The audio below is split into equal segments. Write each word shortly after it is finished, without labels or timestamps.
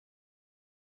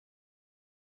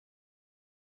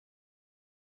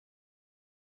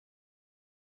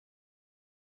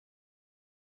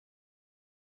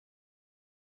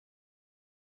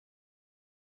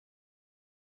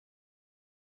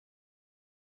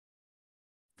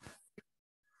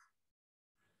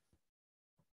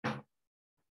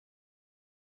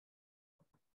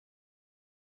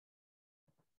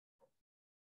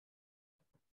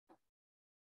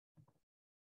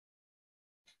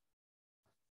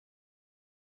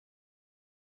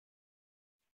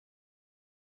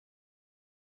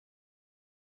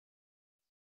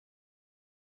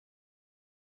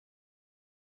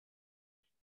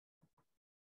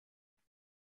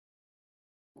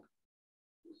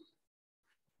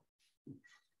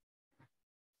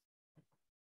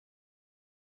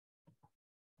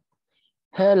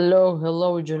Hello,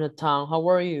 hello, Jonathan. How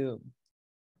are you?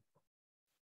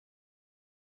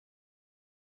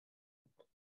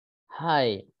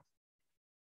 Hi.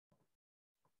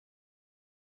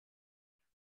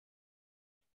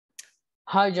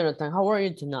 Hi, Jonathan. How are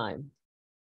you tonight?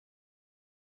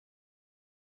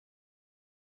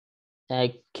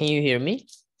 Can you hear me?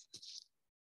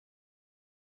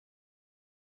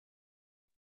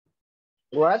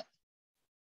 What?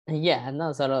 Yeah,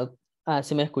 no, solo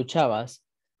si me escuchabas.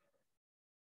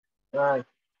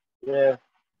 Yeah,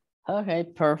 Okay,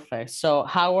 perfect. So,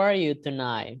 how are you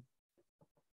tonight?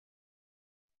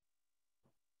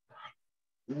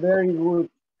 very good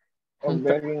or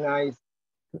very nice.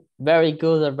 Very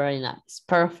good or very nice.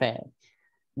 Perfect.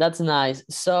 That's nice.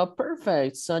 So,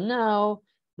 perfect. So now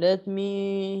let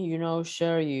me,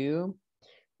 share you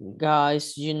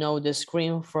guys, the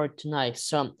screen for tonight.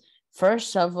 So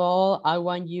first of all, I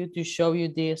want you to show you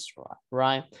this,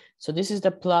 right? So this is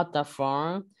the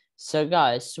platform. So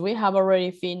guys, we have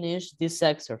already finished this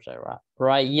exercise,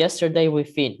 right? Yesterday we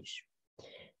finished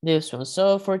this one.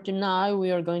 So for tonight,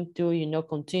 we are going to,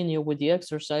 continue with the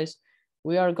exercise.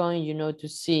 We are going, to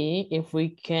see if we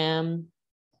can,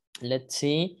 let's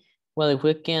see, well, if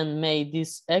we can make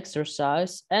this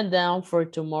exercise, and then for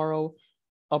tomorrow,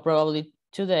 or probably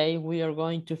today, we are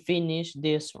going to finish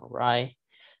this one, right?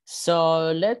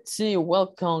 So let's see,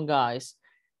 welcome guys.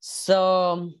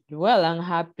 So, well, I'm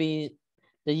happy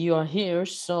that you are here.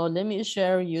 So let me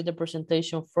share you the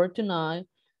presentation for tonight.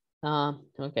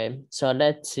 Okay, so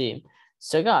let's see.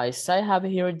 So guys, I have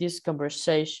here this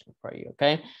conversation for you,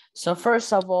 okay? So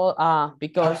first of all,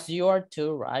 because you are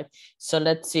two, right? So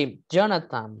let's see,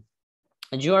 Jonathan,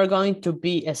 you are going to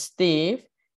be Steve,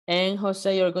 and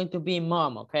Jose, you're going to be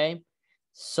mom, okay?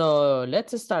 So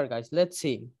let's start, guys. Let's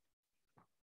see.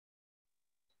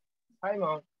 Hi,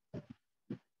 Mom.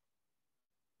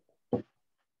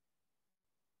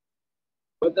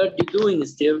 What are you doing,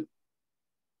 Steve?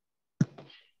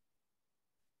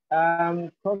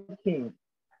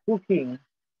 Cooking.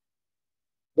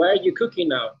 Why are you cooking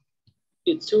now?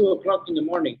 It's 2 o'clock in the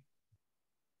morning.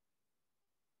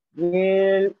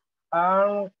 Well,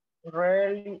 I'm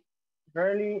really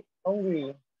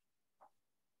hungry.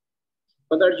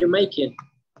 What are you making?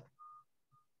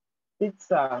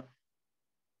 Pizza.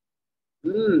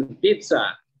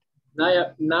 Pizza.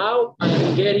 Now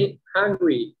I'm getting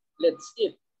hungry. Let's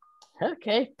eat.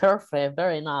 Okay, perfect.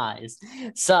 Very nice.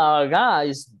 So,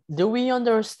 guys, do we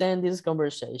understand this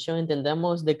conversation?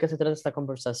 ¿Entendemos de qué se trata esta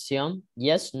conversación?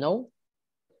 Yes, no?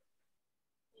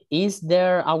 Is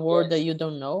there a word that you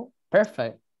don't know?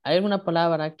 Perfect. ¿Hay alguna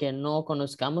palabra que no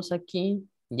conozcamos aquí?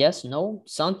 Yes, no?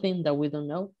 Something that we don't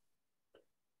know?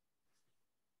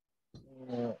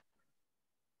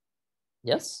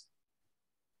 Yes?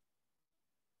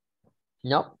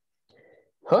 No?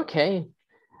 Okay.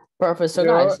 Perfect. So,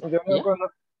 guys,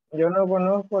 yo no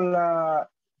conozco la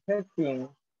setting.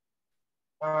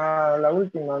 La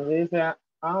última, donde dice,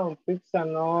 pizza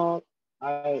no,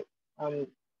 I'm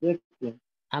getting.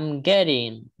 I'm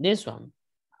getting this one.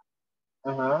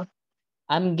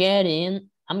 I'm getting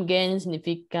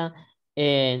significa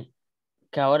que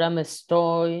ahora me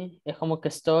estoy, es como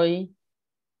que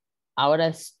ahora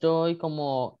estoy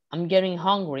como, I'm getting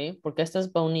hungry, porque esta es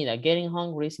unida. Getting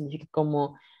hungry significa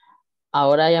como,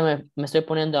 ahora ya me estoy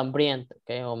poniendo hambriento,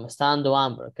 ¿ok? O me está dando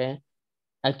hambre, ¿ok?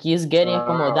 Aquí es getting, es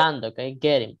como dando, ¿ok?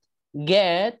 Getting.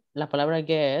 Get, la palabra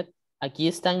get, aquí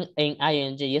están en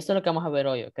ing, y esto es lo que vamos a ver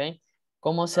hoy, ¿ok?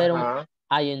 Cómo hacer un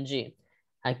ing.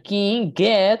 Aquí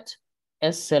get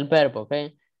es el verbo, ¿ok?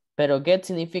 Pero get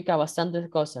significa bastantes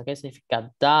cosas, ¿ok? Significa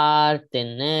dar,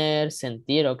 tener,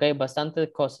 sentir, ¿ok?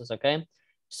 Bastantes cosas, ¿ok?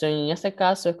 So, en este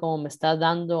caso es como me está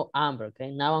dando hambre, ¿ok?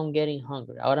 Now I'm getting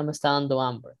hungry. Ahora me está dando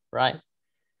hambre, right?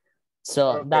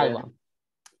 So, that one.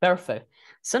 Perfect.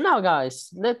 So now, guys,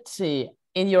 let's see.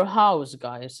 In your house,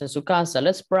 guys, en su casa,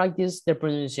 let's practice the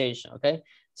pronunciation, okay?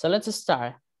 So let's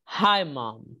start. Hi,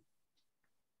 mom.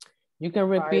 You can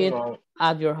repeat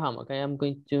at your home, okay? I'm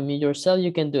going to mute yourself.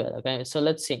 You can do it, okay? So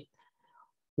let's see.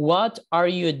 What are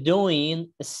you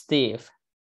doing, Steve?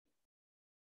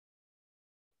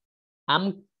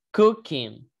 I'm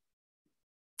cooking.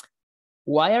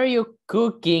 Why are you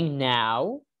cooking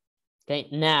now? Okay,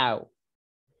 now.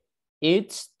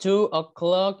 It's 2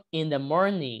 o'clock in the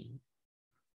morning.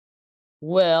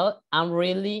 Well, I'm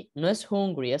really, no es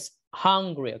hungry, es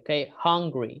hungry, okay?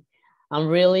 Hungry. I'm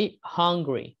really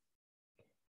hungry.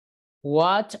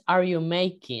 What are you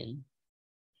making?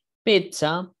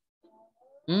 Pizza.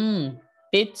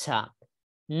 Pizza.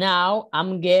 Now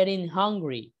I'm getting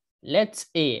hungry. Let's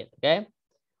eat, okay?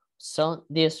 So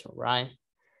this, right?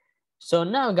 So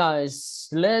now guys,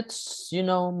 let's,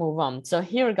 move on. So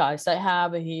here guys, I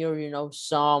have here,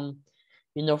 some,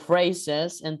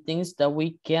 phrases and things that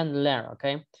we can learn,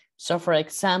 okay? So for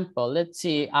example, let's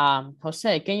see,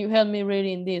 Jose, can you help me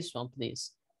reading this one,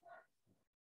 please?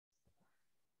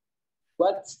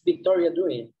 What's Victoria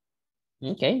doing?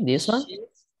 Okay, this one?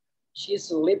 She's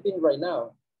sleeping right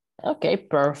now. Okay,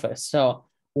 perfect. So,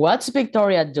 what's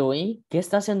Victoria doing? ¿Qué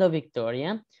está haciendo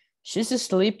Victoria? She's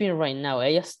sleeping right now.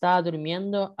 Ella está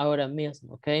durmiendo ahora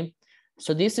mismo, okay?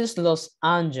 So, this is Los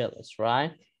Angeles,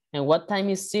 right? And what time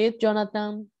is it,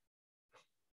 Jonathan?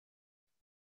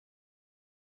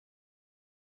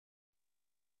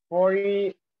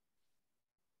 40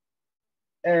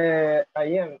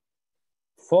 a.m.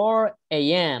 4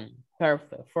 a.m.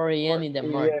 Perfect. 4 a.m. in the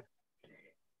morning. Yes.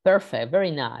 Perfect.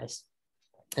 Very nice.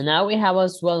 And now we have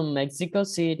as well Mexico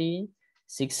City,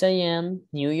 6 a.m.,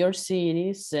 New York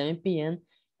City, 7 p.m.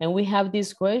 And we have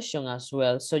this question as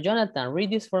well. So Jonathan,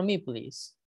 read this for me,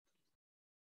 please.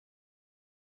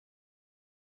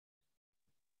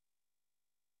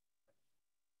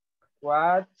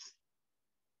 What's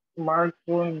Marcus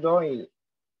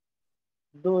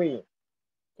doing?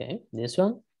 Okay, this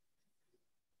one.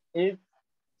 It's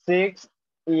 6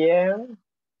 a.m.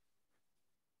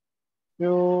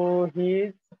 to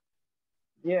his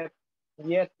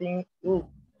getting up.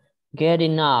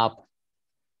 Getting up.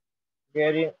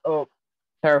 Getting up.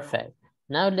 Perfect.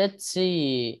 Now let's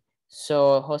see.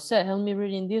 So Jose, help me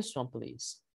reading this one,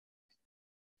 please.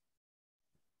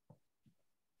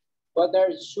 What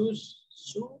are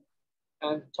Sue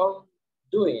and Tom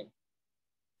doing?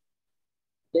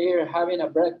 They are having a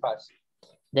breakfast.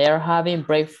 They are having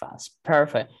breakfast.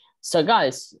 Perfect. So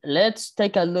guys, let's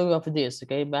take a look of this,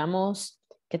 okay? Vamos,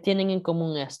 ¿qué tienen en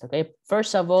común esto, okay?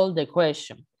 First of all, the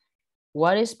question.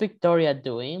 What is Victoria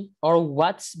doing? Or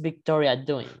what's Victoria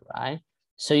doing, right?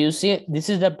 So you see, this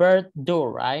is the verb do,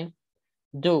 right?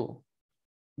 Do.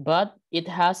 But it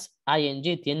has ing,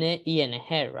 tiene ing,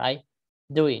 right?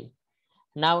 Doing.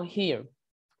 Now here,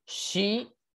 she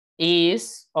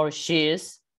is or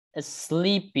she's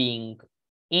sleeping,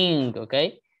 ¿ok?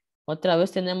 Otra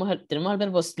vez tenemos el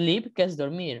verbo sleep, que es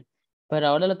dormir, pero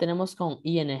ahora lo tenemos con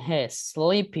ing,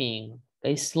 sleeping,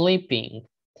 okay? Sleeping.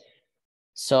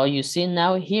 So you see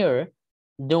now here,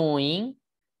 doing,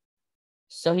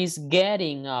 so he's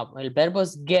getting up, el verbo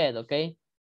es get, ¿ok?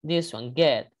 This one,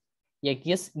 get, y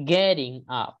aquí es getting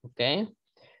up, ¿ok?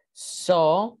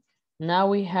 So now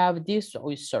we have this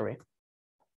one, sorry.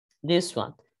 This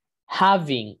one,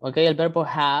 having, okay? El verbo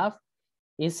have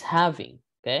is having,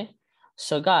 okay?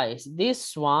 So guys,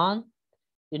 this one,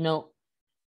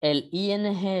 el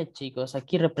ing, chicos,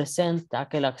 aquí representa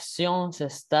que la acción se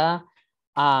está,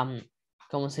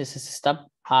 como se está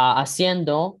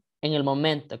haciendo en el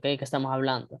momento, okay, que estamos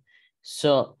hablando.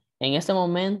 So, en este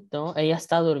momento, ella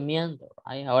está durmiendo,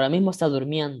 right? Ahora mismo está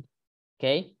durmiendo,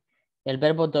 okay? El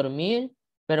verbo dormir,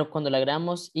 pero cuando le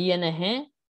agregamos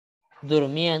ing,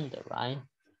 durmiendo, right?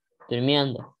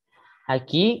 Durmiendo.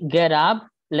 Aquí, get up,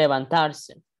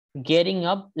 levantarse. Getting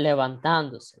up,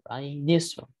 levantándose, right?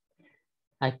 This one.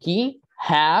 Aquí,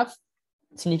 have,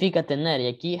 significa tener. Y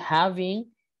aquí,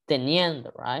 having,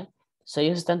 teniendo, right? So,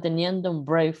 ellos están teniendo un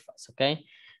breakfast, okay?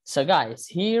 So, guys,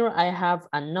 here I have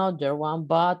another one,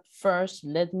 but first,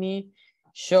 let me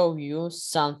show you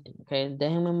something, okay?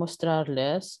 Déjenme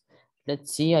mostrarles.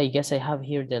 Let's see, I guess I have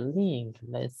here the link.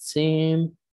 Let's see.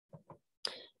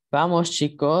 Vamos,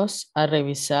 chicos, a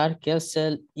revisar qué es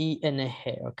el ing,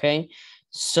 okay?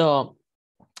 So,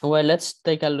 well, let's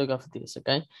take a look of this,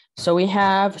 okay? So, we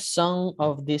have some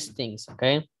of these things,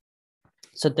 okay?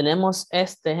 So, tenemos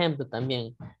este ejemplo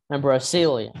también, remember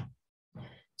Celia.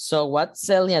 So, what's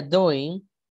Celia doing?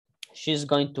 She's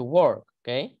going to work,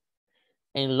 okay?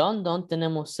 En London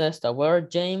tenemos esta, where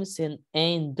James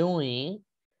ain't doing.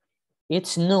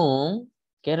 It's noon,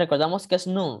 que recordamos que es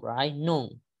noon, right?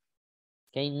 Noon.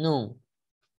 Okay, noon.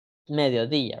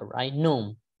 Mediodía, right?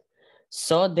 Noon.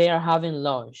 So they are having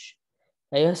lunch.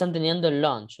 Ellos están teniendo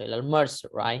lunch, el almuerzo,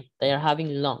 right? They are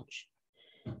having lunch.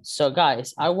 So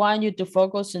guys, I want you to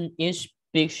focus on each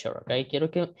picture, okay? Quiero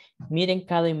que miren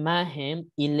cada imagen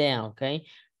y lean, okay?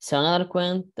 Se van a dar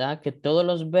cuenta que todos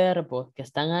los verbos que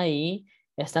están ahí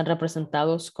están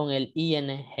representados con el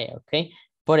ing, okay?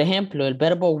 Por ejemplo, el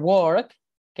verbo work,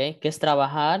 okay, que es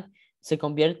trabajar, se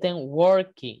convierte en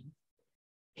working.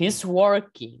 He's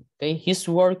working, okay? He's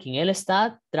working. Él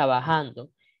está trabajando.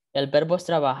 El verbo es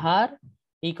trabajar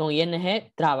y con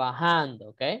ing, trabajando,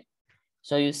 okay?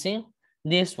 So you see,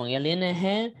 this one, el ing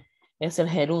es el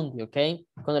gerundio, okay?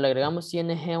 Cuando le agregamos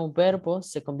ing a un verbo,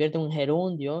 se convierte en un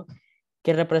gerundio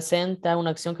que representa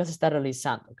una acción que se está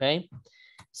realizando, okay?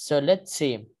 So let's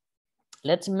see.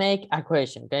 Let's make a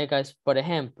question, okay, guys? Por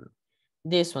ejemplo,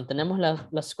 this one, tenemos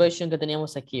las questions que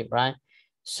teníamos aquí, right?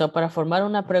 So, para formar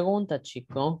una pregunta,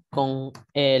 chicos, con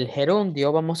el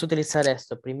gerundio vamos a utilizar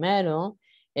esto. Primero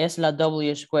es la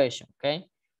WH question, ¿ok?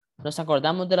 Nos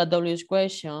acordamos de la WH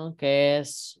question, que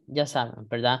es, ya saben,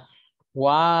 ¿verdad?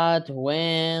 What,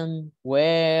 when,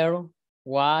 where,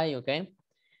 why, ¿ok?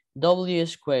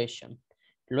 WH question.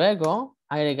 Luego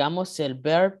agregamos el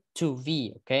verb to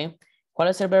be, ¿ok? ¿Cuál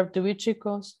es el verb to be,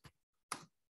 chicos?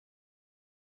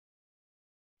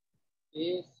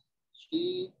 Is,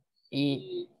 she,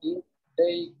 Y, he, it,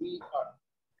 they, we are.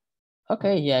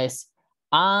 okay, yes.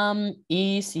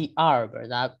 Is y are,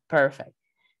 ¿verdad? Perfect.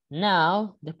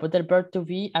 Now, después del verb to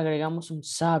be, agregamos un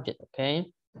subject, ¿ok?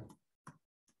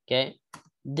 Ok.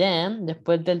 Then,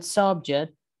 después del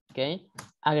subject, ¿ok?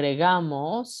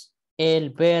 Agregamos el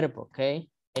verbo, ¿ok?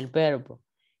 El verbo.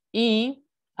 Y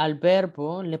al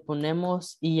verbo le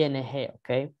ponemos ing,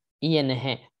 ¿ok?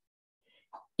 Ing.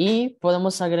 Y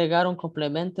podemos agregar un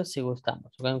complemento si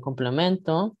gustamos. ¿Ok? Un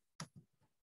complemento.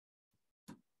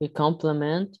 Y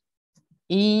complement.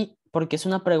 Y porque es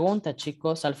una pregunta,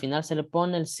 chicos, al final se le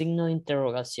pone el signo de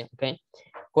interrogación, ¿ok?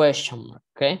 Question mark,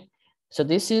 ¿ok? So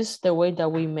this is the way that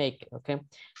we make it, ¿ok?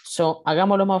 So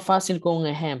hagámoslo más fácil con un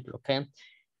ejemplo, ¿ok?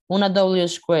 Una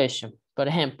WH question, por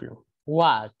ejemplo,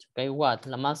 what, ¿ok? What,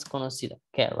 la más conocida,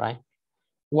 ¿ok? Right?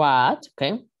 What,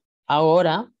 ¿ok?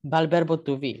 Ahora va el verbo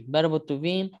to be. Verbo to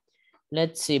be,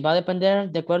 let's see, va a depender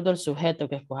de acuerdo al sujeto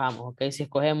que escojamos, ¿ok? Si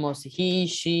escogemos he,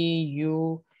 she,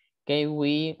 you, ¿ok?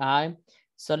 We, I.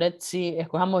 So let's see,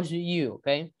 escojamos you, ¿ok?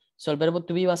 So el verbo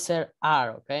to be va a ser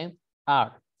are, ¿ok?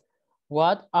 Are.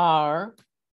 What are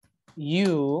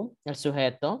you, el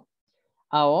sujeto?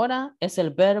 Ahora es el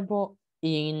verbo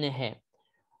ing.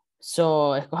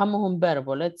 So escojamos un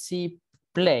verbo, let's see,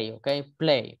 play, ¿ok?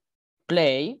 Play.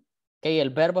 Play, ¿ok? El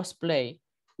verbo es play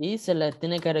y se le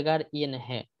tiene que agregar ing.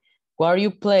 What are you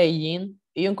playing?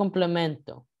 Y un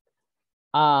complemento.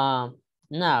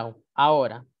 Now,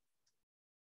 ahora.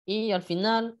 Y al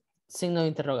final, signo de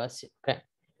interrogación. Okay.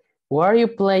 What are you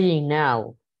playing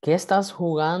now? ¿Qué estás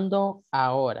jugando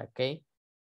ahora? Okay.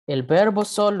 El verbo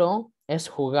solo es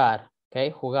jugar.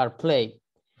 Okay. Jugar, play.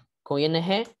 Con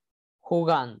ing,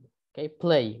 jugando. Okay.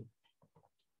 Playing.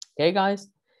 Okay, guys.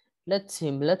 Let's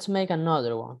see. Let's make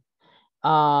another one.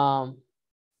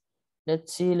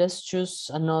 Let's see. Let's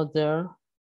choose another.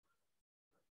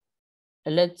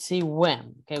 Let's see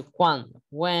when. Okay. ¿Cuándo?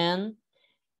 When.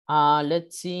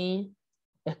 Let's see.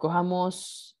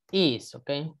 Escojamos is,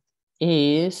 ok.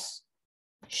 Is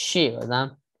she,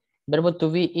 ¿verdad? Verbo to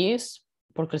be is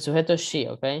porque el sujeto es she,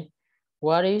 ok.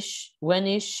 When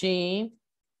is she?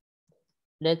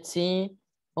 Let's see.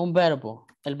 Un verbo.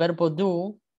 El verbo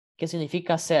do, que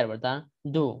significa hacer, ¿verdad?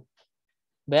 Do.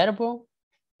 Verbo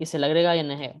y se le agrega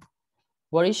ing.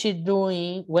 What is she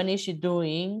doing? When is she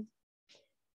doing?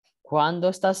 ¿Cuándo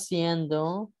está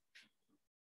haciendo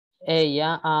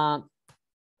ella?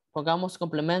 Pongamos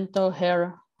complemento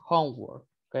her homework,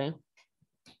 ¿ok?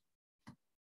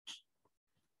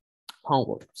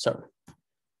 Homework, sorry.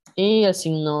 Y el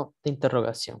signo de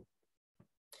interrogación.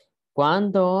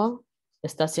 ¿Cuándo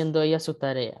está haciendo ella su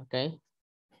tarea, ¿ok?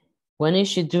 When is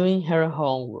she doing her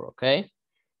homework, ¿ok?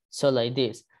 So like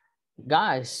this.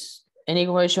 Guys, any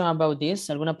question about this?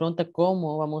 ¿Alguna pregunta?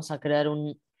 ¿Cómo vamos a crear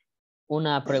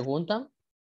una pregunta?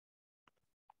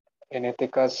 En este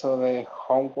caso de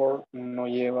homework no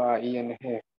lleva ing.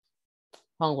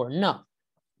 Homework, no.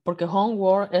 Porque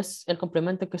homework es el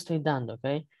complemento que estoy dando,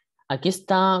 ¿ok? Aquí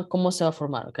está cómo se va a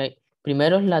formar, ¿ok?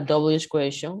 Primero es la WH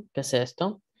question, que es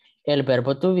esto. El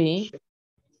verbo to be,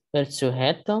 el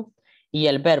sujeto y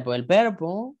el verbo. El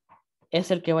verbo es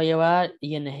el que va a llevar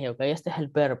ing, ¿ok? Este es el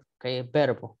verbo, ¿ok? El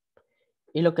verbo.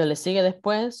 Y lo que le sigue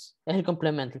después es el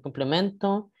complemento. El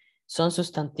complemento son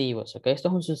sustantivos, ¿ok? Esto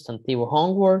es un sustantivo.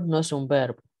 Homework no es un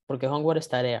verbo, porque homework es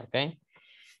tarea, ¿ok?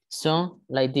 So,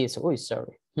 like this. Uy,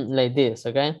 sorry. Like this,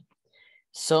 ¿ok?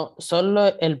 So, solo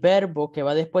el verbo que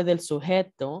va después del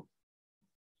sujeto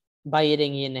va a ir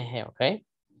en ing, ¿ok?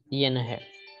 Ing.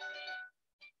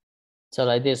 So,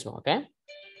 like this one, ¿ok?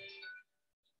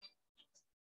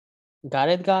 Got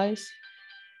it, guys?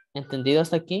 ¿Entendido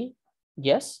hasta aquí?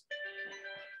 Yes?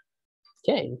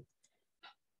 Okay.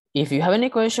 If you have any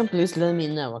question, please let me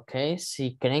know, ¿ok?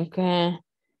 Si creen que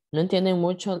no entienden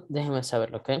mucho, déjenme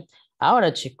saberlo, ¿ok?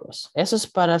 Ahora, chicos, eso es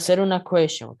para hacer una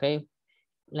question, ¿ok?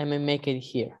 Let me make it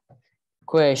here.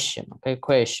 Question, ¿ok?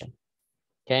 Question,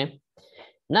 ¿ok?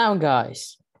 Now,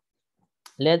 guys,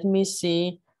 let me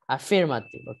see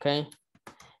affirmative, ¿ok?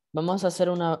 Vamos a hacer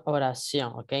una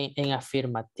oración, ¿ok? En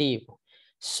afirmativo.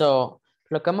 So,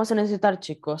 Lo que vamos a necesitar,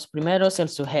 chicos, primero es el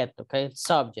sujeto, ¿ok? El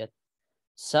subject.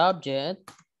 Subject,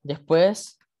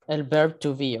 después el verb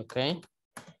to be, ¿ok?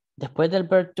 Después del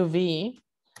verb to be,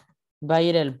 va a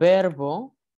ir el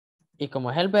verbo, y como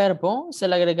es el verbo, se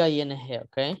le agrega ing,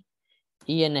 ¿ok?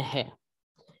 ing.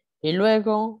 Y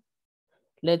luego,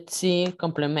 let's see,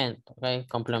 complemento, ¿ok?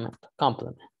 Complemento,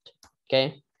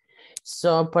 ¿ok?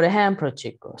 So, por ejemplo,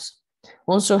 chicos,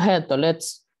 un sujeto,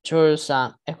 let's choose,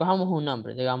 escojamos un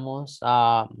nombre, digamos,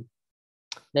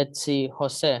 let's see,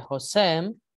 José. José,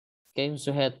 ok, un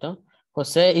sujeto.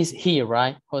 José is here,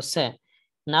 right? José.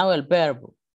 Now el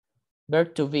verbo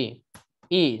to be,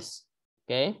 is,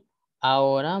 ok.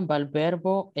 Ahora va el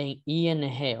verbo en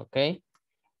ing, ok.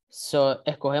 So,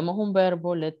 escogemos un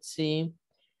verbo, let's see,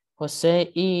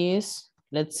 José is,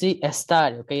 let's see,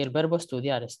 study, ok, el verbo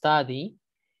estudiar, study,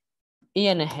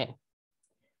 ing.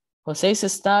 José is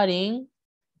studying,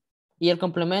 y el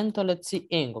complemento, let's see,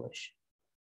 English,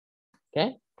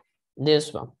 ok.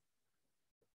 This one.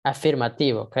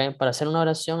 Afirmativo, ok. Para hacer una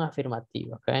oración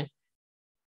afirmativa, ok.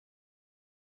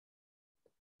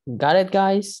 Got it,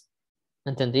 guys?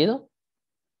 ¿Entendido?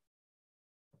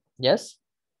 Yes.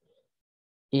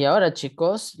 Y ahora,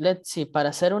 chicos, let's see. Para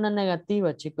hacer una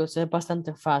negativa, chicos, es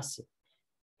bastante fácil.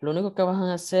 Lo único que van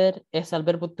a hacer es al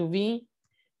verbo to be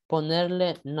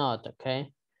ponerle not,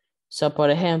 ok. So,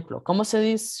 por ejemplo, ¿cómo se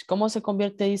dice, cómo se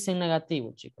convierte is en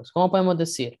negativo, chicos? ¿Cómo podemos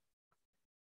decir?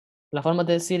 La forma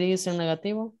de decir is en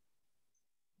negativo.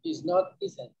 Is not,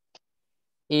 isn't.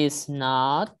 Is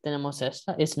not, tenemos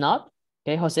esta, is not.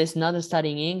 Okay, José is not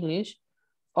studying English.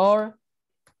 Or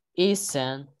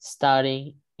isn't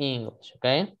studying English,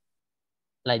 okay?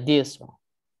 Like this one.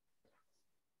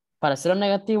 Para hacerlo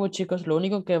negativo, chicos, lo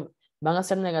único que van a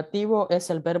hacer negativo es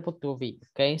el verbo to be,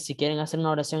 okay? Si quieren hacer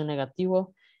una oración en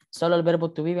negativo, solo el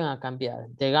verbo to be van a cambiar.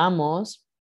 Digamos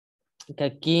que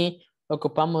aquí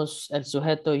ocupamos el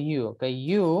sujeto you, okay?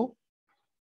 You,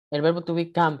 el verbo to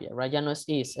be cambia, right? Ya no es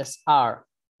is, es are.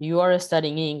 You are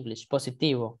studying English,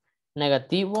 positivo.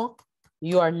 Negativo,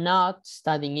 you are not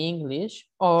studying English,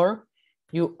 or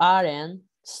you aren't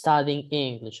studying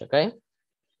English, okay?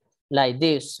 Like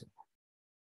this.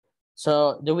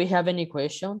 So, do we have any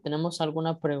question? ¿Tenemos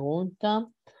alguna pregunta?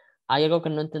 ¿Hay algo que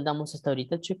no entendamos hasta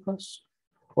ahorita, chicos?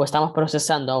 ¿O estamos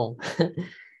procesando aún?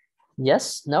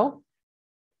 Yes? No?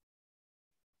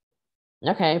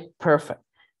 Okay, perfect.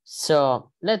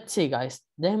 So, let's see, guys.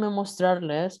 Déjenme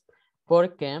mostrarles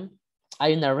porque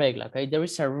hay una regla, okay? There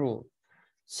is a rule.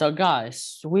 So,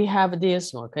 guys, we have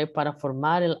this one, okay? Para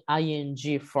formar el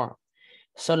ing form.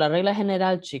 So, la regla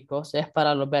general, chicos, es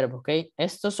para los verbos, ¿ok?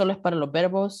 Esto solo es para los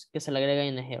verbos que se le agrega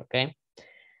ing, ¿ok?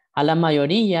 A la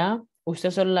mayoría,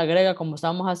 usted solo le agrega, como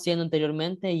estábamos haciendo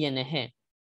anteriormente, ing.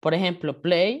 Por ejemplo,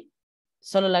 play,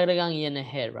 solo le agregan ing,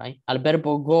 right? Al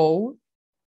verbo go,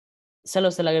 solo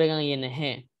se le agregan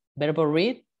ing. Verbo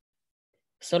read,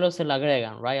 solo se le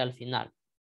agregan, right? Al final.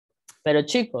 Pero,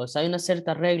 chicos, hay una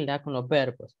cierta regla con los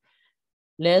verbos.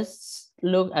 Let's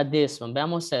look at this one.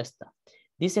 Veamos esta.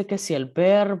 Dice que si el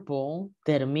verbo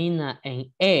termina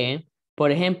en e,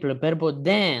 por ejemplo, el verbo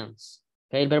dance,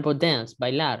 ¿okay? El verbo dance,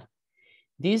 bailar.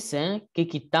 Dice que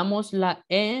quitamos la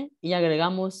e y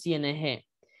agregamos ing.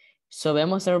 So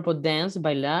vemos el verbo dance,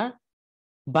 bailar,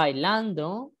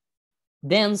 bailando,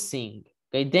 dancing,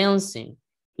 ¿okay? Dancing.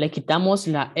 Le quitamos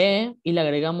la e y le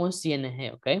agregamos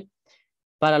ing, ¿ok?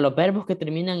 Para los verbos que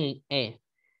terminan en e.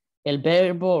 El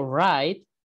verbo write,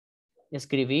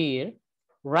 escribir,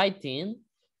 writing,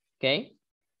 ¿ok?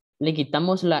 Le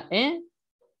quitamos la e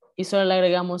y solo le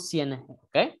agregamos ing,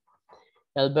 ¿ok?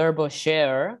 El verbo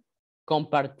share,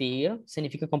 compartir,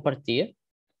 significa compartir.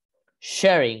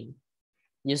 Sharing,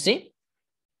 you see?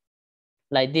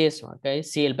 Like this one, ¿ok?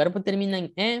 Si el verbo termina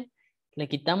en e, le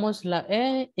quitamos la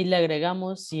e y le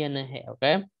agregamos ing,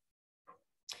 ¿ok?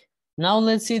 Now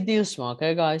let's see this one,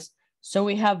 okay, guys? So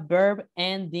we have verb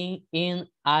ending in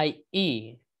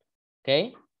ie,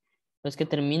 ¿ok? Los que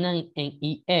terminan en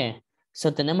ie.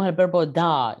 So tenemos el verbo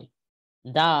die.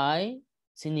 Die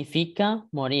significa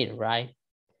morir, right?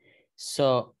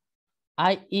 So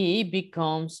ie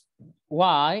becomes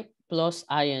y plus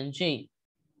ing.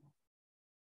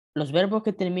 Los verbos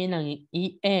que terminan en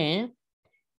ie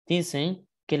dicen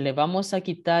que le vamos a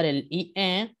quitar el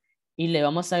ie y le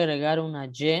vamos a agregar una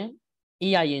y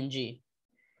y ing.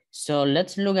 So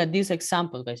let's look at this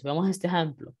example, guys. Vamos a este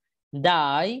ejemplo.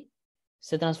 Die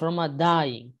se transforma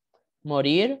dying.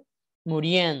 Morir,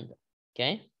 muriendo.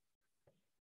 ¿Ok?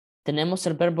 Tenemos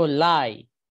el verbo lie.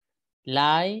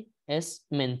 Lie es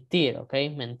mentir, ¿ok?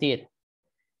 Mentir.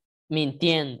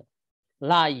 Mintiendo.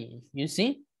 Lying, you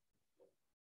see?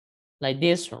 Like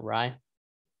this one, right?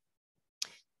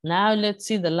 Now let's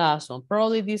see the last one.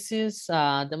 Probably this is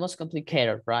the most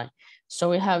complicated, right? So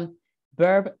we have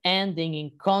verb ending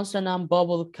in consonant,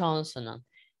 vowel, consonant.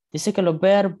 Dice que los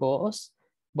verbos,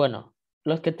 bueno,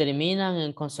 los que terminan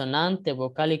en consonante,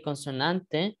 vocal y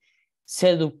consonante,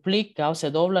 se duplica o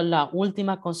se dobla la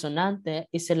última consonante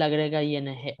y se le agrega ing,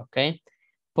 ¿ok?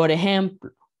 Por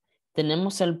ejemplo,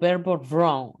 tenemos el verbo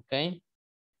run, ¿ok?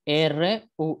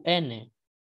 R-U-N,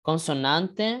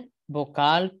 consonante,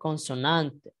 vocal,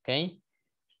 consonante, ¿ok?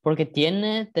 Porque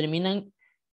terminan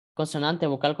consonante,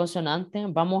 vocal, consonante,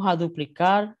 vamos a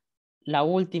duplicar la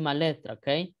última letra, ¿ok?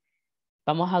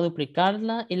 Vamos a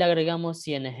duplicarla y le agregamos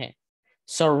ing.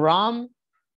 So run,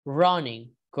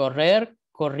 running, correr,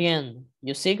 corriendo.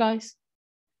 You see, guys?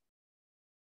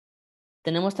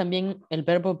 Tenemos también el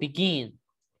verbo begin.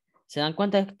 ¿Se dan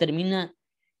cuenta que termina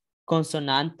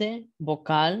consonante,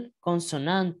 vocal,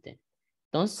 consonante?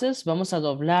 Entonces vamos a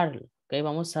doblarlo, ¿ok?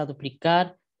 Vamos a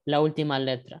duplicar la última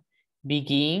letra.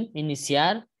 Begin,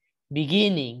 iniciar,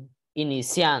 beginning,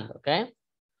 iniciando, ¿ok?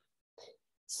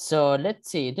 So let's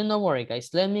see, do not worry,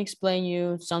 guys. Let me explain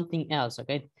you something else,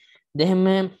 ¿ok?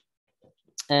 Déjenme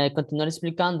continuar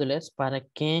explicándoles para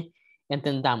que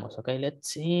entendamos, ¿ok? Let's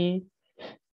see.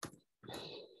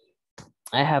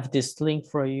 I have this link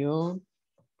for you.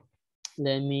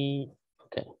 Let me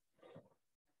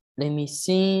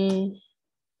see.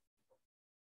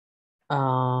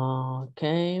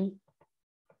 Okay.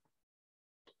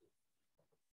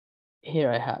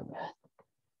 Here I have it.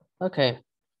 Okay.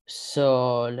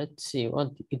 So let's see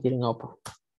what it didn't open.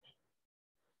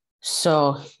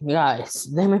 So, guys,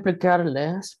 déjenme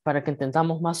explicarles para que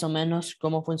entendamos más o menos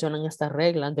cómo funcionan estas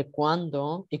reglas de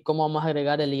cuándo y cómo vamos a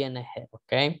agregar el ing,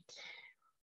 ¿ok?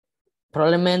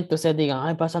 Probablemente ustedes digan,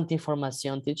 hay bastante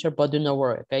información, teacher, but do not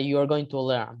worry, okay? You are going to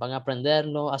learn. Van a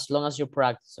aprenderlo as long as you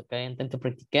practice, okay? Entonces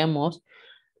practiquemos,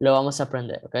 lo vamos a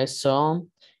aprender, okay? So,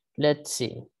 let's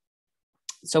see.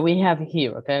 So we have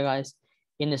here, okay, guys?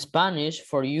 In Spanish,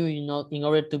 for you, you know, in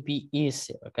order to be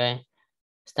easy, okay?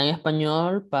 Está en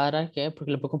español para que,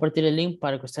 porque le puedo compartir el link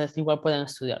para que ustedes igual puedan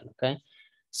estudiarlo, okay?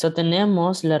 So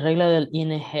tenemos la regla del ing,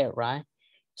 right?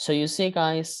 So you see,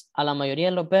 guys, a la mayoría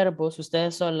de los verbos,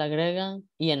 ustedes solo le agregan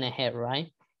ing,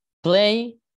 right?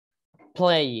 Play,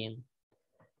 playing.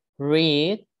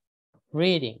 Read,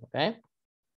 reading, okay?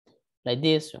 Like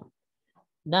this one.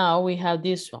 Now we have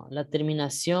this one. La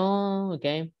terminación,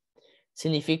 okay?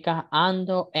 Significa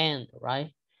ando, end,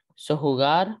 right? So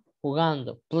jugar,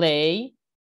 jugando. Play,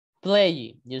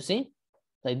 playing, you see?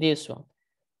 Like this one.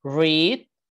 Read,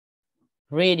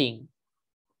 reading,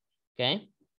 okay?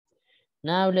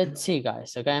 Now let's see,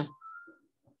 guys, okay?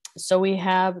 So we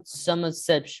have some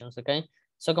exceptions, okay?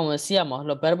 So como decíamos,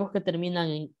 los verbos que terminan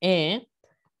en e,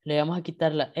 le vamos a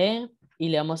quitar la e y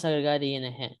le vamos a agregar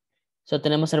ing. So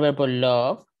tenemos el verbo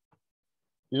love,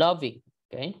 loving,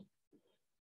 okay?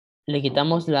 Le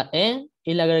quitamos la e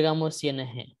y le agregamos ing.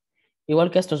 Igual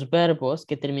que estos verbos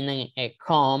que terminan en e,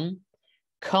 come,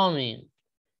 coming,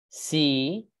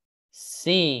 see,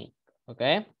 seeing,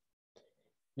 okay?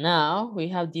 Now we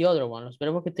have the other one, los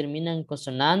verbos que terminan en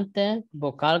consonante,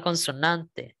 vocal,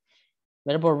 consonante.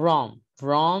 Verbo run,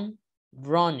 run,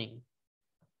 running.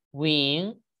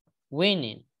 Win,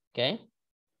 winning, okay?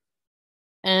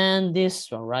 And this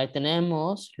one, right?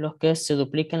 Tenemos los que se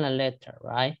duplican la letra,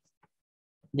 right?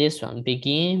 This one,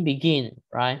 begin, beginning,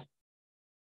 right?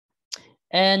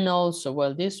 And also,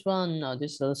 well, this one, no,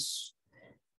 this is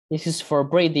for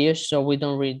British, so we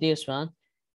don't read this one.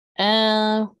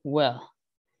 And, well,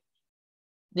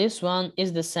 this one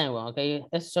is the same one, okay?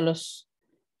 Es solo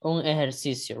un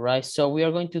ejercicio, right? So we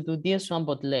are going to do this one,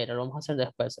 but later. Vamos a hacer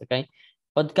después, okay?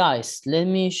 But guys, let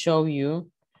me show you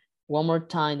one more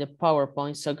time the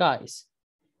PowerPoint. So guys,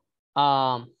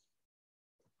 aparte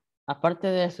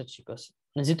de eso, chicos,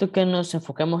 necesito que nos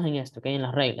enfoquemos en esto, okay? En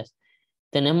las reglas.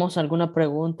 ¿Tenemos alguna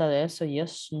pregunta de eso?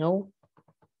 Yes, no.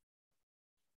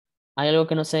 ¿Hay algo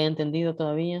que no se haya entendido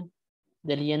todavía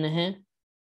del ing?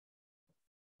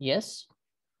 Yes.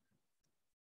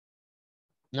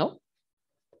 No.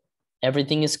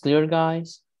 Everything is clear,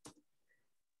 guys.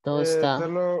 Todo está.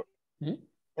 Solo ¿Mm?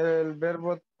 el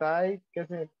verbo tie, ¿qué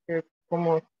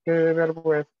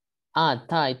verbo es? Ah,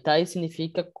 tie. Tie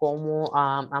significa como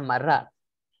amarrar.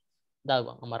 That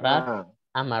one. Amarrar.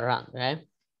 Amarrar. Okay.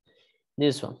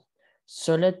 This one.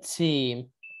 So let's see.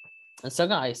 So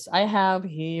guys, I have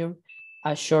here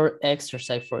a short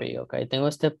exercise for you. Okay. Tengo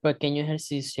este pequeño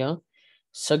ejercicio.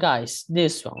 So guys,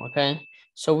 this one. Okay.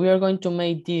 So we are going to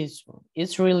make this one.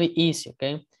 It's really easy.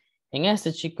 Okay. En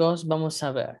este, chicos, vamos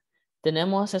a ver.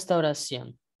 Tenemos esta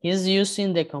oración. He's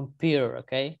using the computer.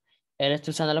 Okay. Él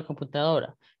está usando la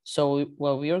computadora. So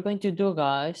what we are going to do,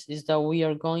 guys, is that we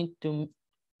are going to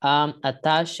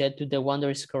attach it to the one that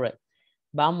is correct.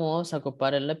 Vamos a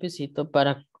ocupar el lapicito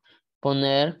para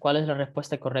poner cuál es la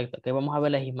respuesta correcta. Okay, vamos a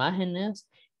ver las imágenes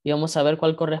y vamos a ver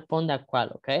cuál corresponde a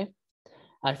cuál, ¿ok?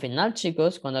 Al final,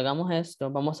 chicos, cuando hagamos esto,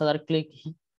 vamos a dar clic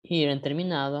here en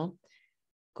terminado,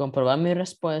 comprobar mis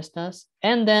respuestas,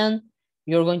 and then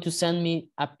you're going to send me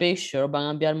a picture, van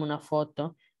a enviarme una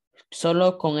foto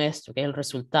solo con esto, que es el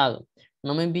resultado.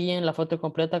 No me envíen la foto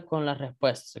completa con las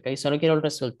respuestas, ¿ok? Solo quiero el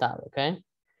resultado, ¿ok?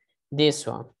 This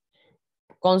one.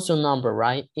 Con su number,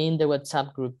 right? In the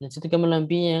WhatsApp group. Necesito que me lo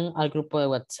envíen al grupo de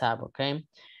WhatsApp, ¿ok?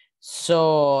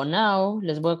 So, now,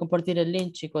 les voy a compartir el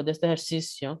link, chicos, de este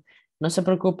ejercicio. No se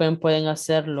preocupen, pueden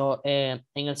hacerlo en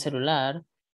el celular,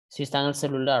 si están en el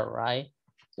celular, right?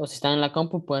 O si están en la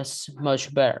compu, pues, much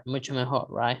better, mucho mejor,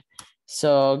 right?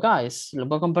 So, guys, les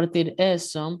voy a compartir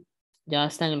eso. Ya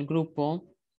está en el grupo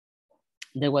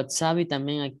de WhatsApp y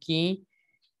también aquí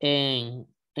en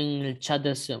el chat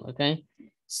de Zoom, ¿ok?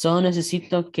 So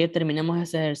necesito que terminemos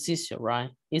ese ejercicio,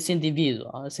 right? Es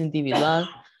individual, es individual.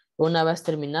 Una vez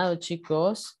terminado,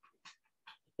 chicos,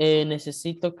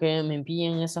 necesito que me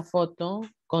envíen esa foto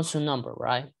con su number,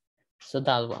 right? So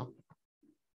that one.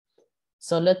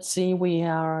 So let's see, we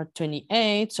are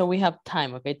 28, so we have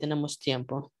time, ¿ok? Tenemos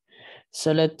tiempo.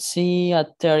 So let's see,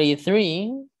 at 33,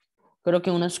 creo que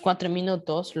en unos 4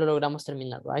 minutos lo logramos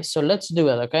terminar, right? So let's do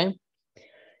it, okay?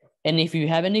 And if you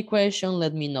have any question,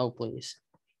 let me know, please.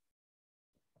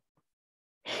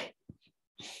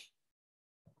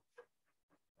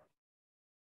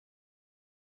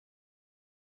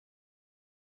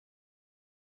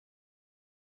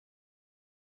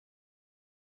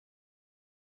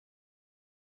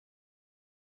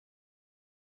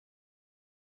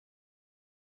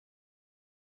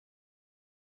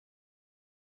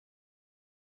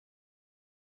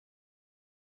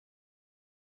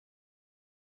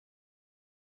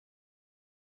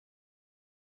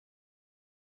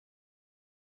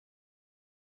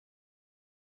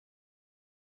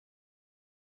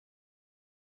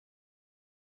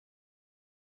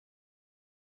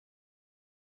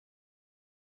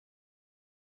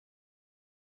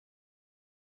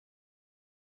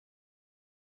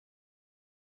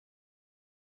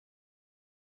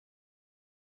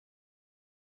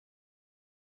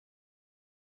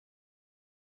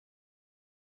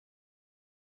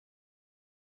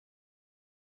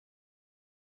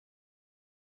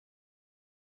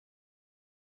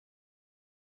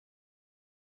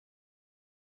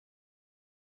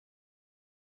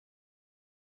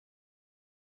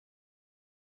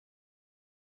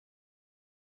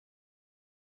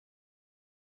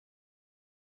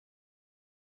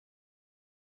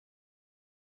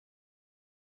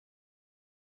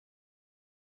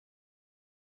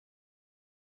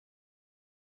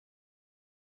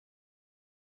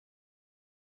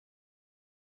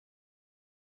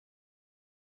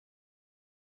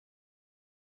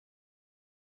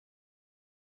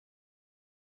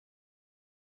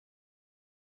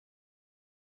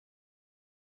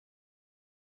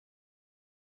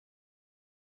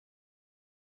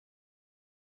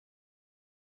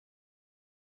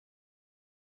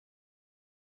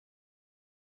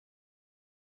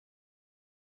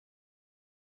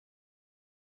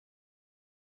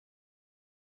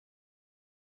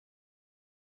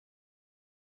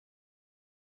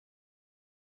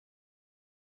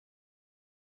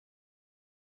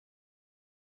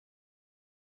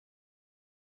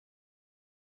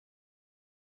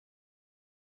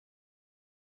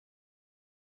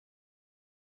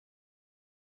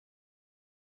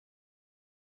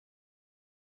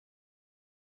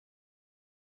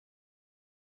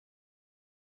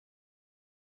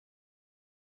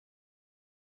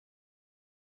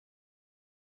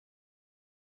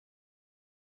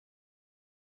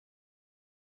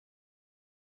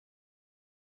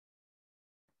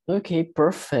 Okay,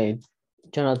 perfect.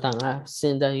 Jonathan, I've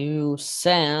seen that you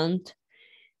sent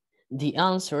the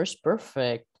answers,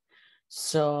 perfect.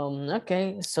 So,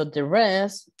 okay, so the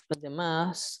rest, los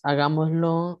demás,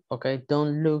 hagámoslo, okay,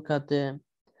 don't look at the,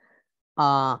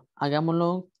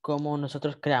 hagámoslo como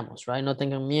nosotros creamos, right? No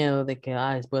tengan miedo de que,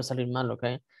 puede salir mal,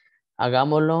 okay?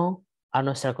 Hagámoslo a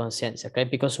nuestra conciencia, okay?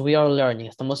 Because we are learning,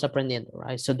 estamos aprendiendo,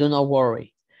 right? So do not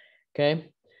worry, okay?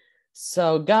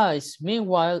 So guys,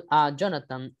 meanwhile,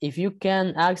 Jonathan, if you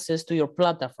can access to your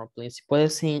platform, please.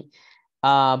 Puedes ir,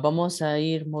 vamos a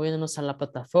ir moviéndonos a la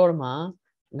plataforma,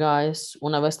 guys,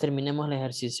 una vez terminemos el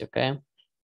ejercicio, ¿ok?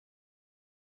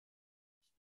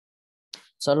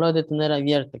 Solo de tener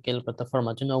abierta aquí la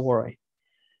plataforma, do not worry.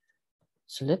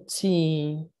 So let's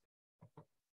see.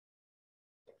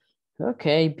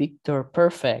 Okay, Victor,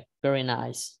 perfect. Very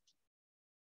nice.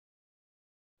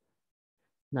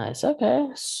 Nice, okay.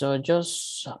 So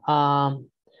just, Juan,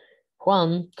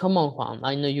 come on, Juan.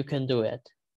 I know you can do it.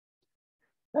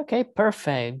 Okay,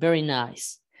 perfect. Very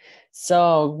nice.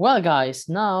 So, well, guys,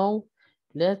 now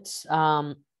let's,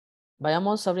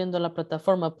 vayamos abriendo la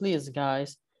plataforma, please,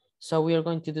 guys. So we are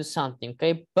going to do something,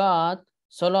 okay? But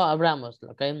solo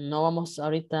abrámoslo, okay? No vamos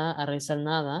ahorita a realizar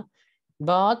nada,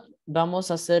 but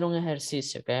vamos a hacer un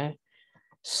ejercicio, okay?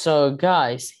 So,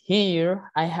 guys,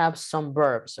 here I have some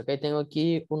verbs, okay? Tengo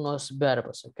aquí unos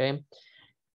verbos, okay?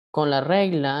 Con la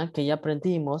regla que ya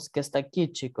aprendimos, que está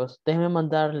aquí, chicos, déjenme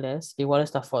mandarles igual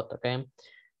esta foto, okay?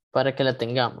 Para que la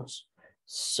tengamos.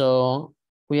 So,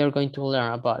 we are going to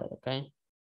learn about it, okay?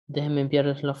 Déjenme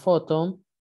enviarles la foto.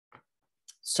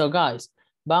 So, guys,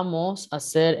 vamos a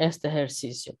hacer este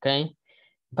ejercicio, ¿ok?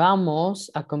 Vamos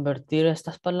a convertir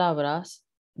estas palabras,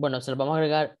 bueno, se las vamos a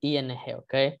agregar ing,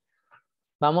 ¿ok?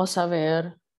 Vamos a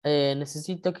ver,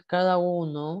 necesito que cada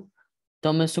uno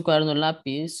tome su cuaderno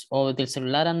lápiz o del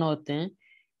celular anote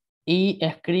y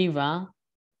escriba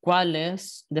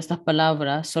cuáles de estas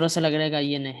palabras solo se le agrega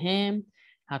ing,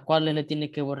 a cuáles le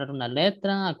tiene que borrar una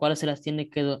letra, a cuáles se las tiene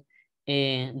que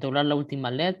doblar la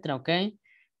última letra, ¿ok?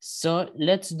 So,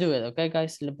 let's do it, ¿ok,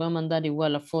 guys? Les voy a mandar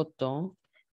igual la foto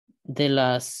de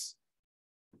las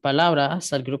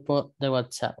palabras al grupo de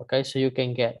WhatsApp, ¿ok? So you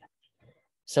can get it.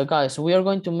 So, guys, we are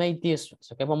going to make these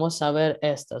ones, ¿ok? Vamos a ver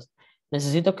estas.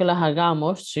 Necesito que las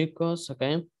hagamos, chicos,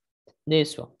 ¿ok?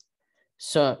 This one.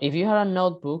 So, if you have a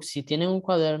notebook, si tienen un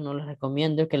cuaderno, les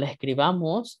recomiendo que las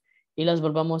escribamos y las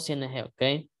volvamos ing,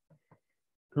 ¿ok?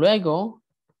 Luego,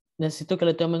 necesito que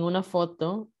le tomen una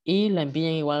foto y la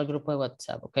envíen igual al grupo de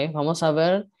WhatsApp, ¿ok? Vamos a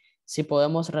ver si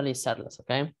podemos realizarlas,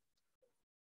 ¿ok?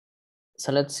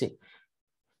 So, let's see.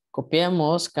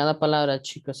 Copiamos cada palabra,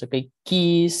 chicos, ¿ok?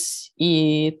 Kiss,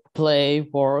 eat, play,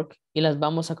 work, y las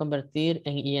vamos a convertir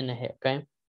en ing, ¿ok?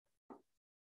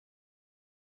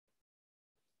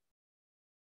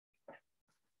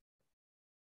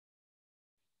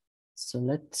 So,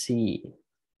 let's see.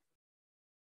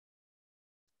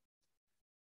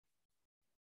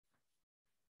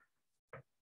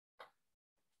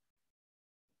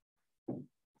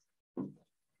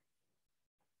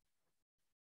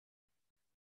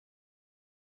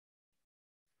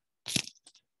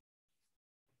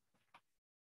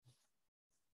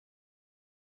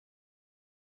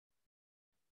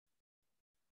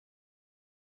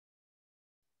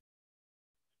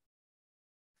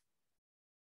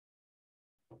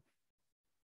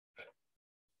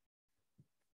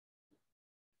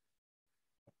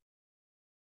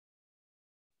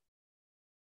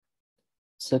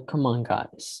 So, come on,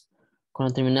 guys.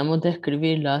 Cuando terminemos de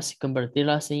escribirlas y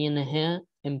convertirlas en ing,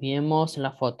 enviemos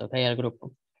la foto, ¿ok? Al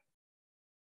grupo.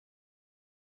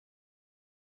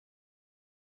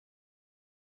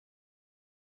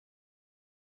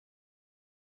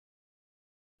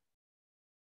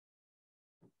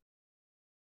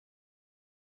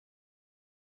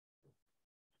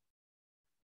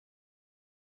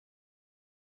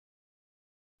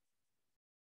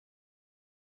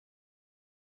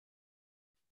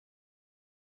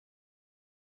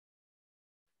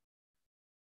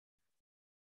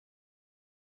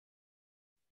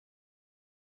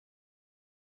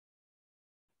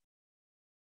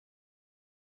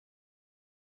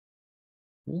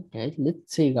 Okay,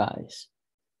 let's see, guys.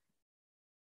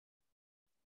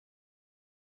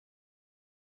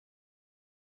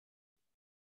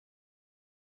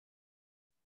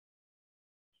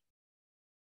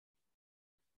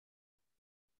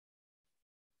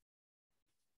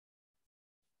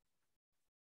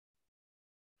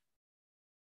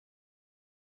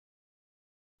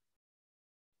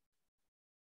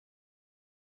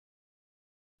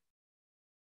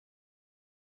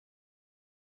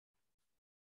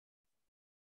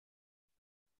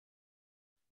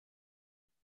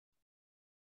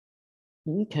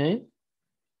 Okay.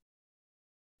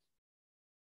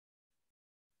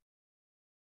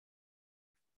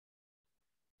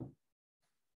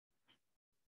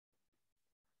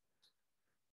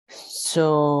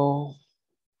 So,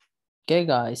 okay,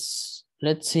 guys.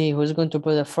 Let's see who's going to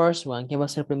put the first one. ¿Quién va a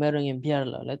ser primero en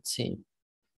enviarlo? Let's see.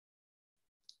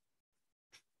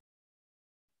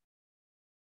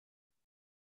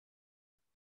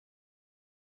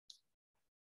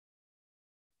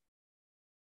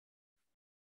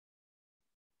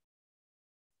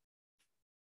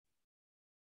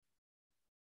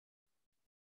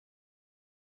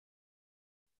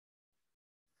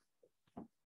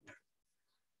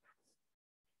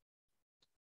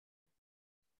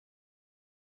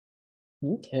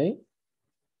 Okay.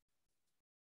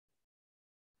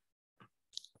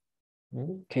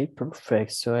 Okay,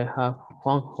 perfect. So I have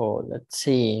Juanjo. Let's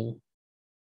see.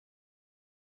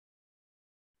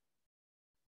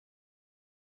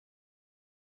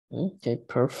 Okay,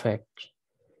 perfect.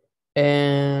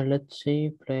 And let's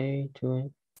see, play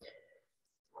to.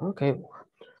 Okay.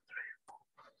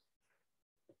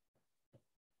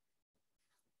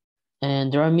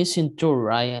 And there are missing two,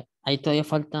 right? Ahí todavía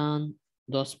faltan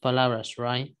dos palabras,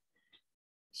 right?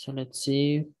 So let's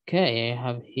see. Okay, I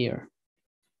have here.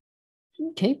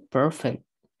 Okay, perfect.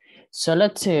 So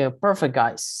let's see, perfect,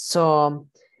 guys. So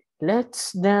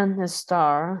let's then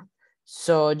start.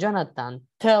 So Jonathan,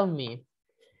 tell me,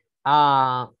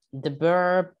 the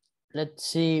verb, let's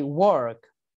see, work.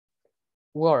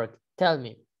 Work, tell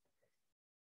me.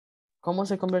 ¿Cómo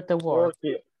se convierte work?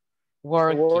 Working.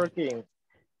 Working. Working.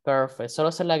 Perfect.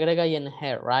 Solo se le agrega ing,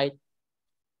 right?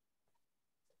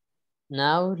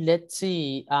 Now let's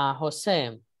see,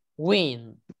 Jose,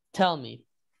 win, tell me.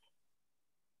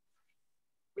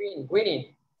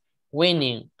 Winning.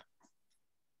 Winning.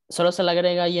 Solo se le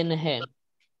agrega ing.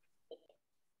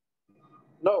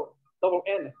 No, double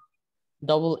N.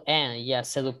 Double N, ya,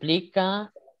 se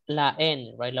duplica la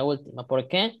N, right, la última. ¿Por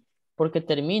qué? Porque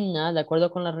termina, de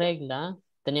acuerdo con la regla,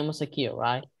 tenemos aquí,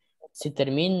 right? Si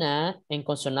termina en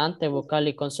consonante, vocal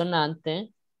y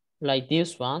consonante, like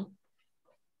this one,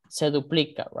 se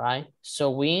duplica, right?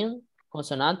 So win,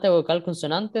 consonante, vocal,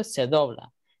 consonante, se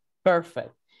dobla.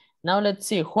 Perfect. Now let's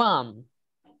see, Juan.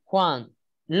 Juan,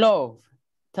 love,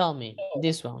 tell me,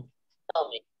 this one.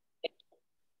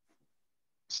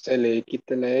 Se le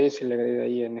quita la E y se le agrega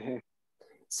ING.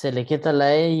 Se le quita la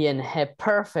E and G.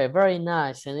 Perfect. Very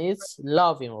nice. And it's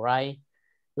loving, right?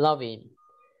 Loving.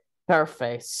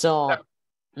 Perfect. So,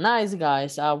 nice,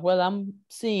 guys. Well, I'm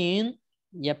seeing.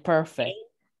 Yeah, perfect.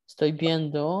 Estoy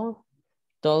viendo.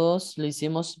 Todos lo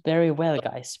hicimos very well,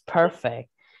 guys. Perfect.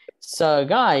 So,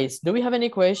 guys, do we have any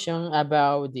question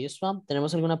about this one?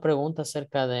 ¿Tenemos alguna pregunta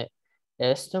acerca de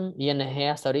esto? ING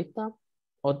hasta ahorita?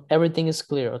 ¿O everything is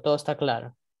clear? ¿O todo está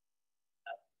claro?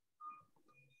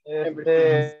 Yo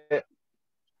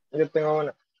tengo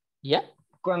una. Yeah.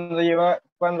 Cuando lleva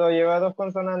dos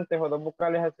consonantes o dos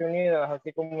vocales así unidas,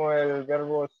 así como el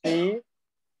verbo sí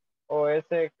o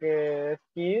ese que es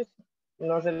kiss,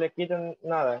 no se le quitan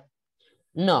nada.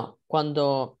 No,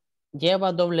 cuando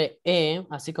lleva doble E,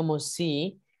 así como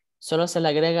sí, solo se le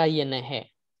agrega ing.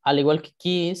 Al igual que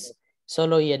kiss,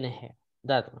 solo ing.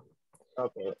 That one.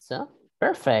 Okay. So,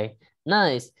 perfect.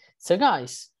 Nice. So,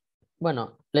 guys,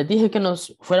 bueno, les dije que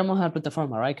nos fuéramos a la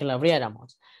plataforma, right? Que la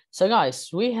abriéramos. So,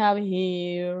 guys, we have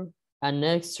here an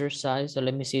exercise. So,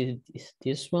 let me see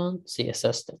this one. Sí, es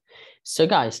este. So,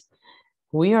 guys,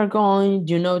 we are going,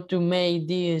 to make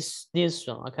this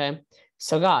one, okay?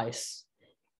 So, guys,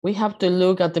 we have to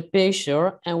look at the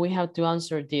picture and we have to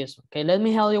answer this. Okay, let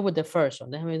me help you with the first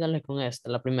one. Déjame darle con esta,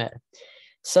 la primera.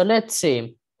 So let's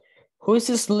see. Who is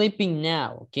sleeping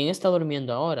now? ¿Quién está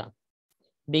durmiendo ahora?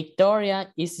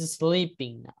 Victoria is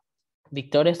sleeping now.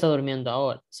 Victoria está durmiendo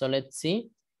ahora. So let's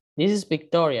see. This is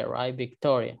Victoria, right?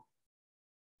 Victoria.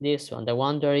 This one, the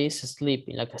one that is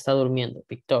sleeping, la que está durmiendo,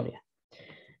 Victoria.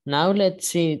 Now let's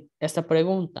see esta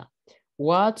pregunta.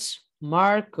 What's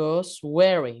Marcos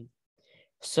wearing?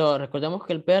 So, recordemos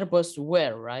que el verbo es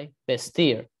wear, right?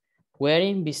 Vestir.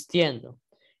 Wearing, vistiendo.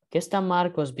 ¿Qué está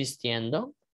Marcos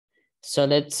vistiendo? So,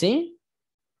 let's see.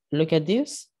 Look at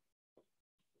this.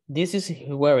 This is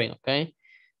wearing, okay?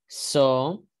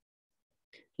 So,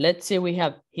 let's see. We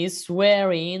have, he's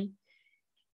wearing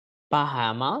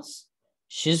pajamas.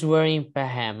 She's wearing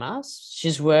pajamas.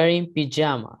 She's wearing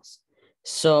pajamas.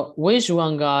 So, which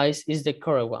one, guys, is the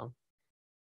correct one?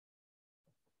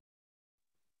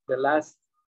 The last.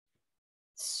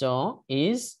 So,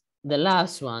 is the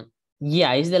last one.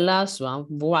 Yeah, it's the last one.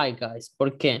 Why, guys?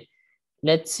 ¿Por qué?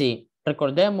 Let's see.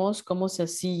 Recordemos cómo se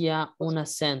hacía una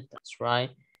sentence,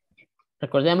 right?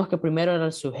 Recordemos que primero era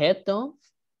el sujeto,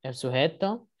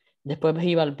 después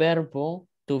iba el verbo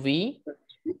to be,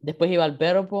 después iba el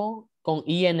verbo con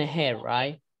ing,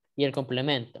 right? Y el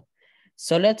complemento.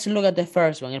 So, let's look at the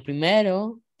first one. El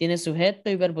primero tiene sujeto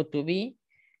y verbo to be,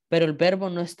 pero el verbo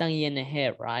no está en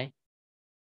ing, right?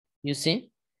 You see?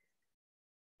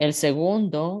 El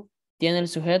segundo tiene el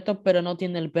sujeto, pero no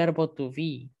tiene el verbo to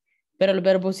be. Pero el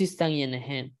verbo sí está en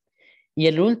ing. Y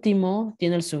el último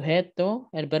tiene el sujeto,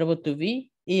 el verbo to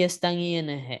be, y está en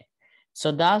ing.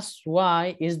 So that's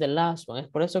why is the last one. Es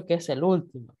por eso que es el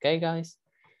último. Okay, guys?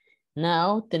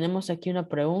 Now, tenemos aquí una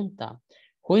pregunta.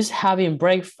 Who is having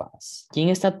breakfast? ¿Quién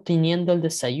está teniendo el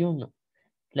desayuno?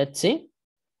 Let's see.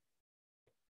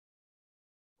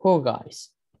 Who,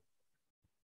 guys?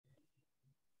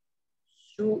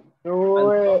 Sue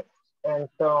Sue and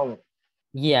Tom.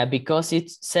 Yeah, because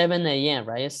it's 7 a.m.,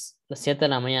 right? Es las 7 de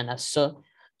la mañana. So,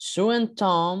 Sue and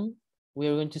Tom,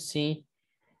 we're going to see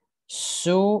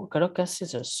Sue, creo que es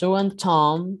eso. Sue and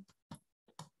Tom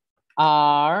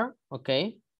are,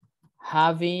 okay,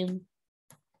 having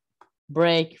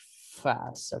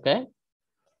breakfast, okay?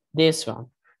 This one.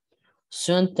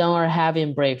 Sue and Tom are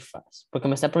having breakfast. Porque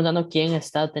me está preguntando quién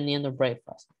está teniendo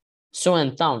breakfast. Sue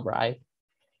and Tom, right?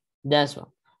 That's one.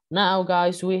 Now,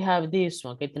 guys, we have this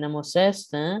one. Okay, tenemos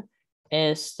este,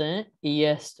 este y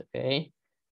este, okay?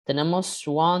 Tenemos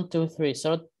 1, 2, 3.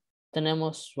 Solo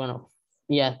tenemos, bueno,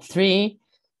 yeah, 3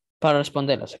 para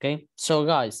responderlos, okay? So,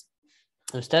 guys,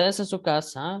 ustedes en su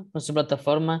casa, con su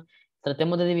plataforma,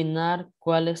 tratemos de adivinar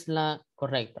cuál es la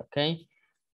correcta, okay?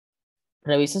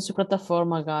 Revisen su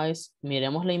plataforma, guys.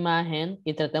 Miremos la imagen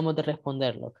y tratemos de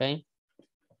responderlo, okay?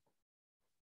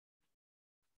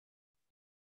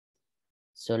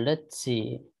 So, let's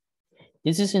see.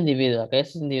 This is individual, okay?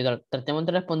 This is individual. Tratemos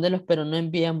de responderlos, pero no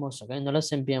enviemos, okay? No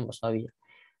los enviemos todavía.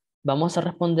 Vamos a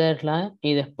responderla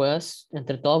y después,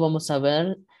 entre todos, vamos a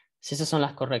ver si esas son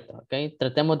las correctas, ok?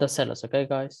 Tratemos de hacerlas, ok,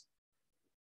 guys?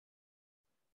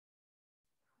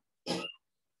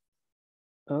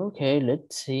 Okay,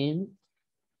 let's see.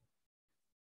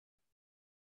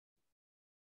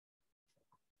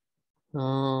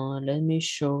 Let me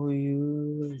show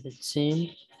you, let's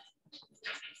see.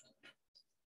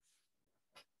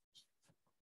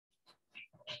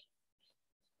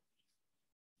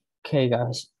 Okay,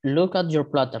 guys, look at your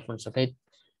platforms, okay?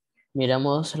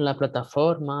 Miramos la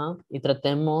plataforma y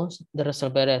tratemos de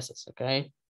resolver esas,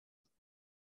 okay?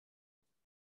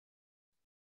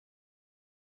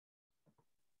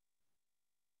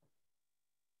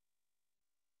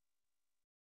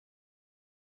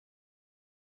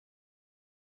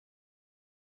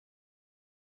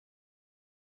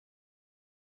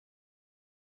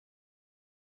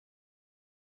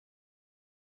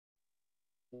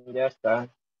 Ya está.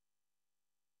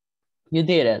 You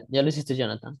did it. Ya lo hiciste,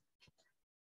 Jonathan.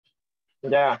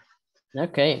 Ya.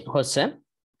 Okay, José.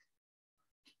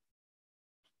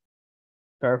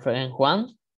 Perfect. And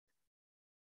Juan?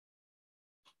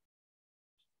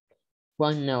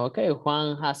 Juan, no. Okay,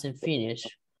 Juan hasn't finished.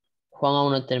 Juan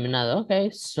aún no ha terminado. Okay,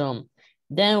 so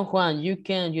then Juan, you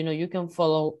can, you can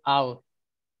follow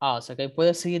us. Okay,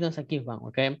 puedes seguirnos aquí, Juan.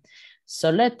 Okay, so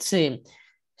let's see.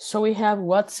 So we have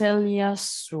what's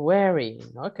Elias wearing?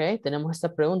 Okay, tenemos esta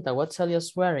pregunta. What's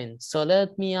Elias wearing? So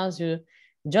let me ask you,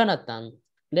 Jonathan.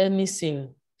 Let me see,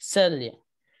 Celia.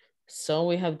 So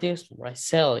we have this, right?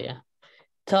 Celia.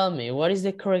 Tell me, what is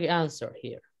the correct answer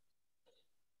here?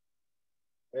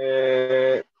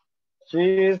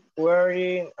 She's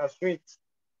wearing a suit.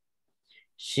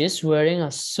 She's wearing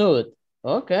a suit.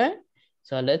 Okay,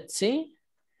 so let's see.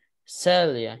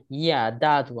 Celia, yeah,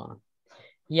 that one.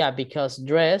 Yeah, because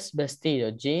dress,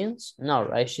 vestido, jeans. No,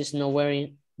 right? She's not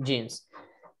wearing jeans.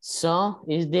 So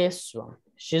is this one.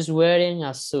 She's wearing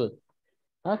a suit.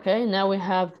 Okay, now we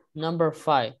have number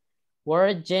 5.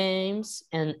 Were James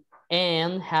and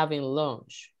Anne having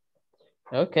lunch?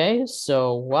 Okay,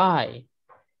 so why?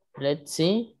 Let's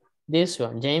see. This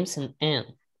one, James and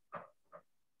Anne.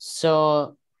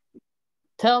 So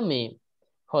tell me,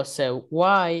 Jose,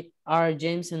 why are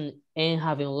James and Anne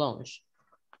having lunch?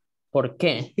 ¿Por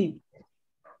qué?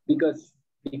 Because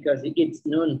it's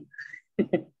noon.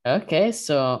 Okay,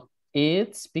 so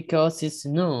it's because it's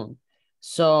noon.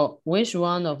 So which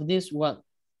one of these what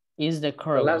is the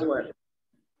correct The last one? one.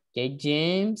 Okay,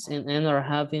 James and Anne are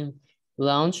having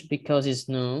lunch because it's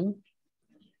noon.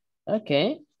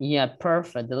 Okay, yeah,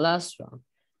 perfect. The last one.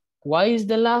 Why is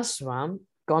the last one?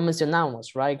 Como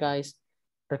mencionamos, right, guys?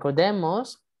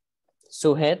 Recordemos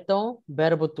sujeto,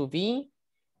 verbo to be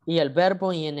y el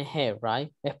verbo ing,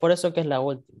 right? Es por eso que es la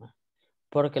última.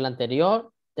 Porque la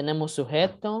anterior tenemos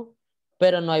sujeto,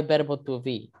 pero no hay verbo to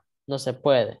be. No se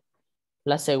puede.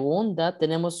 La segunda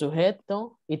tenemos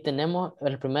sujeto y tenemos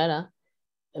la primera,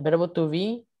 el verbo to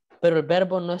be, pero el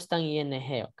verbo no está en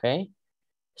ing, ¿ok?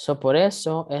 So por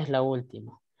eso es la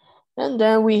última. And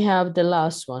then we have the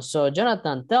last one. So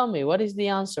Jonathan, tell me, what is the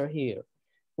answer here?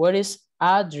 Where is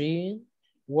Adrian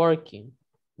working?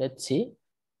 Let's see.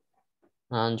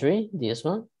 Andre, this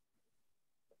one.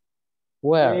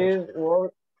 Where?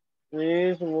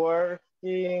 She's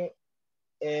working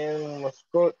in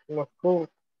Moscow.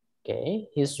 Okay,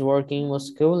 he's working in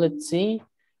Moscow. Let's see.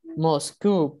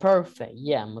 Moscow, perfect.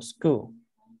 Yeah, Moscow.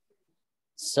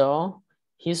 So,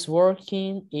 he's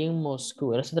working in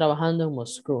Moscow. Él está trabajando en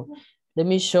Moscow. Let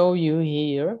me show you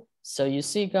here. So, you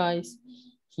see, guys,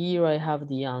 here I have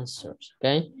the answers,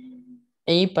 okay?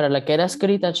 Y para la que era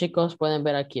escrita, chicos, pueden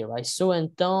ver aquí, right? Sue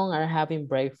and Tom are having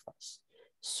breakfast.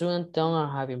 Sue and Tom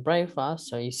are having breakfast.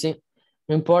 So you see,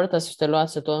 no importa si usted lo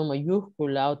hace todo en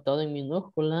mayúscula o todo en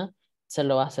minúscula, se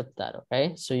lo va a aceptar,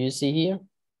 okay? So you see here,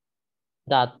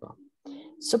 that one.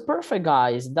 So perfect,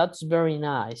 guys. That's very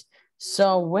nice.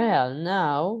 So, well,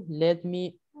 now let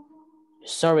me,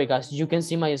 sorry, guys, you can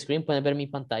see my screen. ¿Pueden ver mi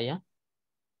pantalla?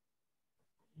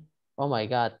 Oh my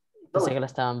God. Pensé que la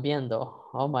estaban viendo.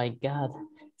 Oh my God.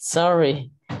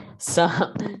 Sorry. So,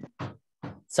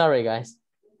 sorry, guys.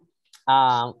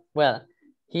 Well,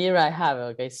 here I have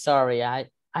it, okay? Sorry, I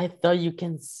thought you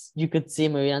could see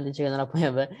me. Hubieran dicho que no la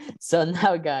pueden ver. So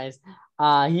now, guys,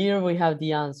 here we have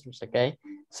the answers, okay?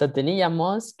 So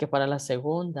teníamos que para la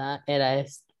segunda era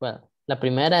esta, well, la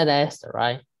primera era esta,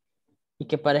 right? Y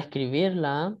que para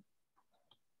escribirla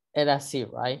era así,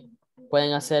 right?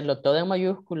 Pueden hacerlo todo en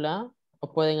mayúscula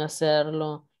o pueden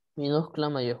hacerlo minúscula,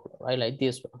 mayúscula, right? Like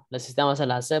this one. El sistema se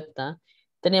la acepta.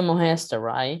 Tenemos esta,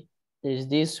 right? There's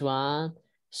this one.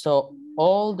 So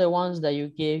all the ones that you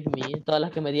gave me, todas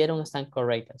las que me dieron están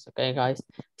correctas, okay, guys?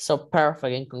 So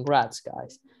perfect and congrats,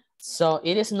 guys. So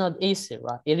it is not easy,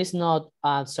 right? It is not,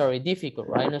 difficult,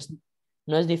 right?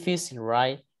 No es difícil,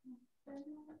 right?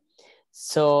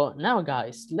 So now,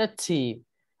 guys, let's see.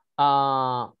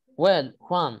 Well,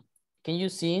 Juan, can you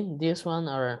see this one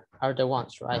are the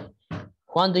ones, right?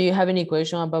 Juan, do you have any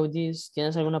question about this?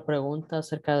 ¿Tienes alguna pregunta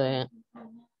acerca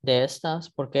de estas?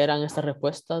 ¿Por qué eran estas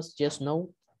respuestas? Yes, no?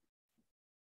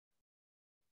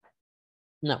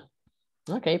 No.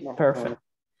 Okay, perfect.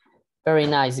 Very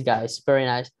nice, guys. Very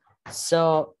nice.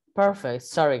 So, perfect.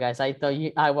 Sorry, guys. I thought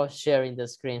I was sharing the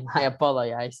screen. I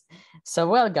apologize. So,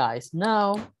 well, guys,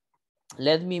 now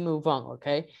let me move on,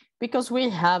 okay? Because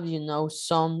we have,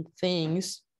 some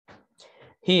things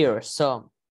here.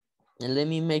 So, let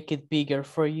me make it bigger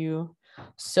for you.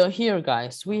 So here,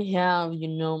 guys, we have,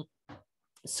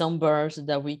 some verbs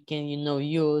that we can,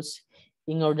 use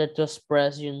in order to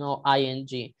express,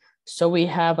 ing. So we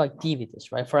have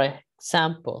activities, right? For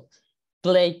example,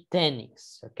 play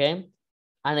tennis, okay?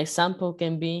 An example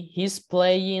can be, he's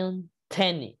playing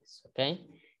tennis, okay?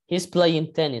 He's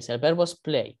playing tennis. El verbo es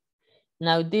play.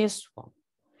 Now this one,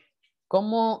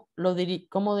 ¿cómo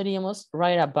diríamos?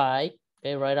 Ride a bike,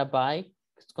 okay? Ride a bike,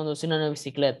 conducir una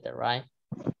bicicleta, right?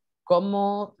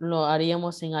 ¿Cómo lo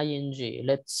haríamos en ing?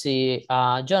 Let's see,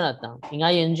 Jonathan, en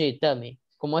ing, tell me,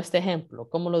 como este ejemplo,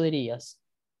 ¿cómo lo dirías?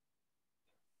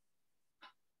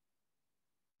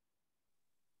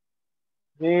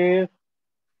 He's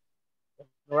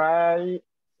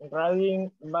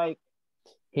riding bike.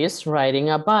 He's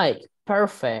riding a bike.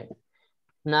 Perfect.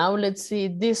 Now let's see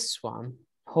this one.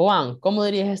 Juan, ¿cómo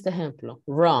dirías este ejemplo?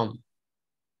 Run.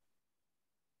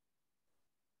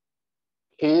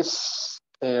 He's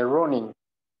running.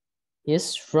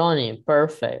 He's running.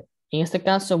 Perfect. En este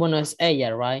caso, bueno, es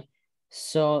ella, right?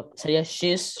 So sería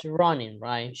she's running,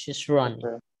 right? She's running.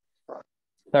 Okay.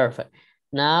 Perfect.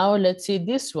 Now let's see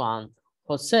this one.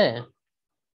 Jose.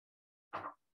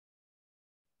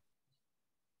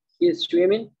 He's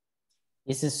swimming.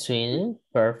 This is swimming.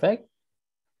 Perfect.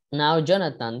 Now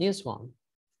Jonathan, this one.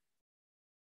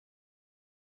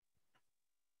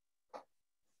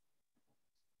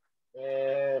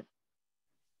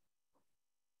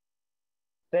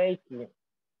 Taking.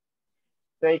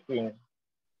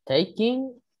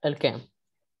 Taking, ¿el qué?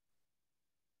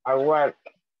 A walk.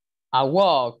 A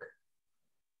walk.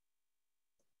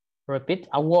 Repeat,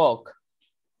 a walk.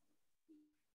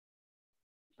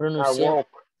 A walk.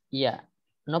 Yeah.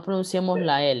 No pronunciamos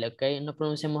la L, ¿ok? No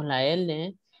pronunciamos la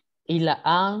L. Y la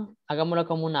A, hagámosla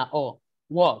como una O.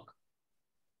 Walk.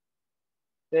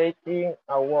 Taking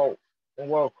a walk.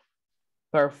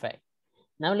 Perfect.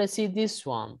 Now let's see this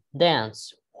one.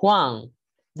 Dance. Juan.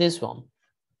 This one.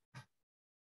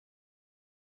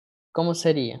 ¿Cómo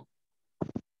sería?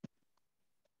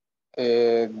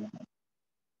 They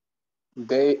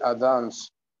are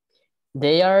dance.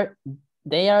 They are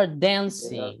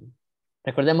dancing.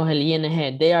 Recordemos el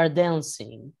ING. They are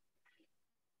dancing.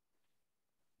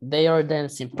 They are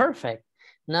dancing. Perfect.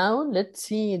 Now let's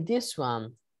see this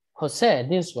one. Jose,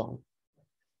 this one.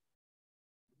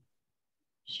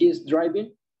 She's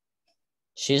driving.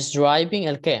 She's driving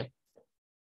el qué?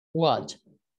 What?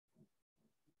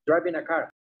 Driving a car.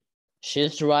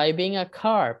 She's driving a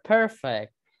car.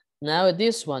 Perfect. Now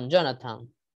this one, Jonathan.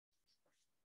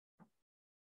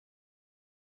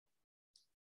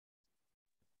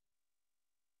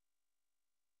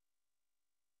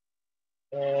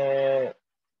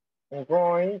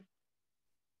 Going.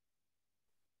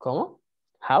 ¿Cómo?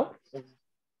 How?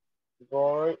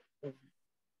 Going.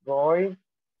 Going.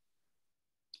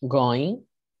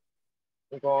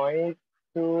 Going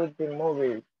to the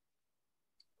movie.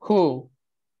 Who?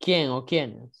 ¿Quién o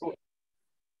quiénes?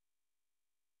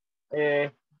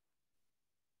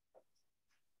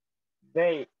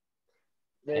 They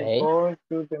Okay. go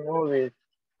to the movies.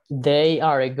 They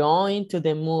are going to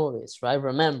the movies, right?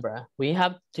 Remember, we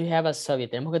have to have a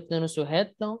subject. Tenemos que tener un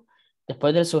sujeto.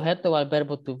 Después del sujeto va el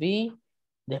verbo to be.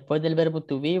 Después del verbo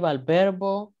to be va el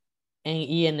verbo en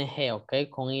ing, ok?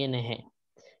 Con ing.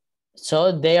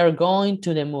 So they are going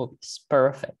to the movies.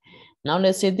 Perfect. Now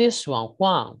let's see this one.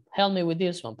 Juan, help me with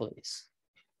this one, please.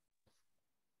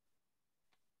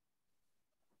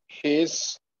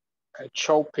 He's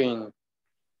shopping.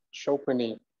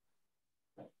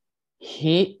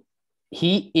 He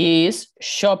is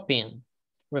shopping.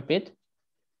 Repeat.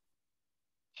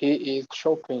 He is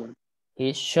shopping.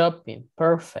 He's shopping.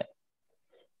 Perfect.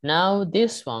 Now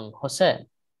this one, Jose.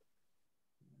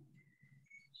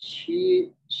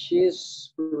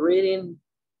 She's reading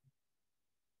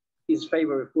his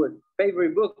favorite book.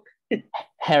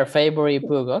 Her favorite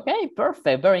book. Okay,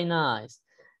 perfect. Very nice.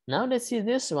 Now let's see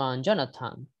this one,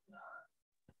 Jonathan.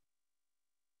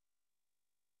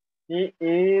 He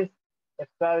is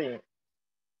studying.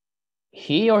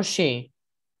 He or she?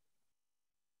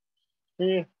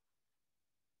 He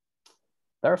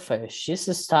Perfect.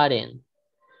 She's studying.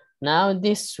 Now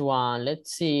this one,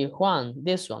 let's see, Juan,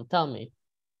 this one, tell me.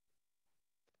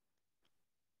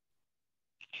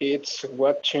 He's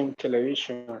watching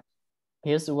television.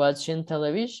 He's watching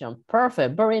television.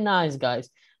 Perfect. Very nice, guys.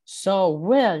 So,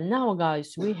 well, now,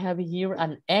 guys, we have here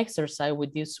an exercise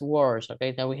with these words,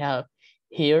 okay, that we have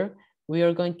here. We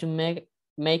are going to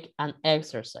make an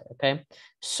exercise, okay?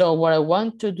 So, what I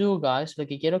want to do, guys, lo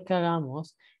que quiero que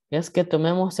hagamos es que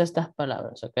tomemos estas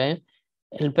palabras, okay?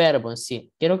 El verbo en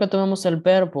sí. Quiero que tomemos el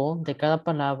verbo de cada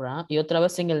palabra y otra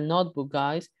vez en el notebook,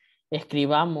 guys,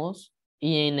 escribamos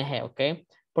ing, okay?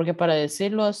 Porque para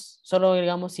decirlo solo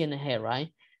agregamos ing,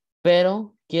 right?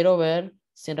 Pero quiero ver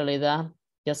si en realidad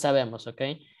ya sabemos, ¿ok?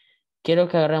 Quiero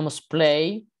que agarremos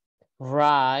play,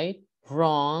 ride,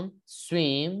 run,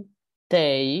 swim,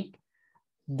 take,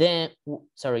 dance,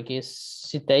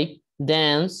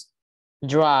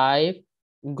 drive,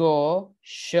 go,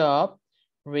 shop,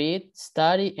 read,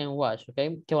 study, and watch,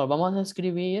 ¿ok? Que volvamos a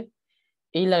escribir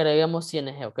y le agregamos ing,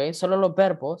 ¿ok? Solo los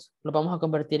verbos los vamos a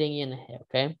convertir en ing,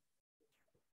 ¿ok?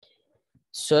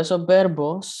 So, esos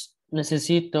verbos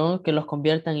necesito que los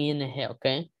conviertan en ing, ¿ok?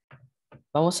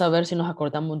 Vamos a ver si nos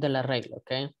acordamos de la regla,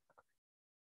 ¿ok?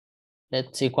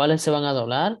 Let's see, ¿cuáles se van a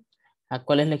doblar? ¿A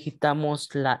cuáles le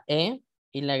quitamos la E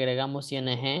y le agregamos ing?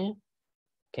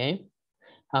 ¿Ok?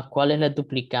 ¿A cuáles las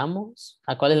duplicamos?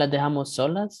 ¿A cuáles las dejamos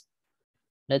solas?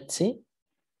 Let's see.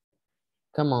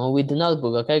 Come on, with the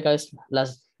notebook, okay, guys?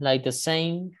 Like the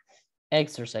same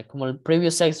exercise, como el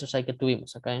previous exercise que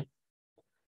tuvimos, ¿ok?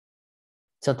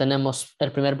 So, tenemos,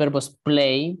 el primer verbo es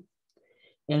play,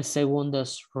 el segundo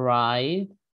es ride,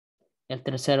 el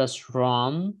tercero es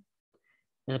run,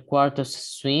 el cuarto es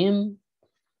swim,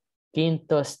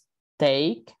 quinto es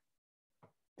take,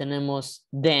 tenemos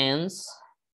dance,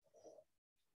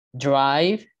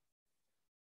 drive,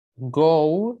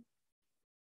 go,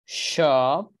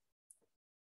 shop,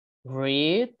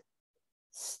 read,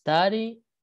 study,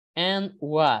 and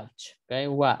watch, okay,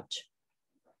 watch.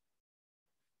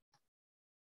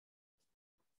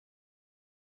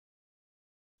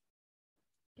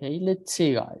 Okay, let's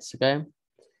see, guys, okay?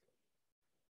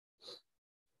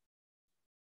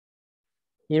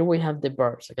 Here we have the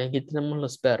verbs, okay? Aquí tenemos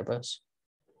los verbos.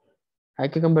 Hay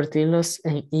que convertirlos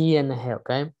en ing,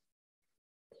 okay?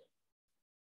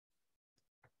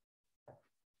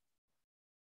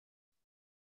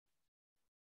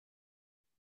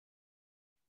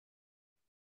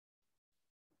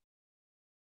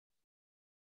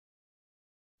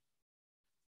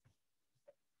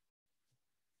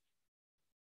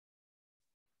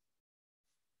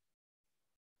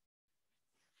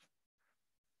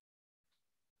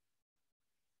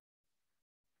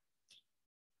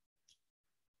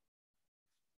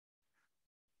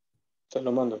 Se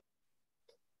lo mando.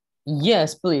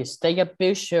 Yes, please, take a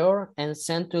picture and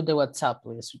send to the WhatsApp,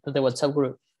 please, to the WhatsApp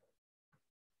group.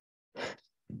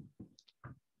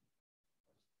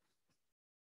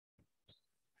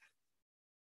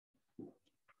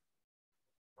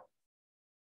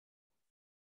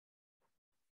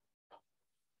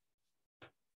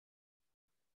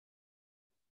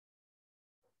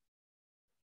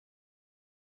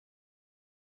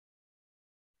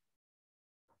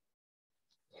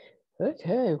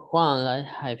 Okay, Juan, I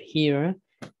have here,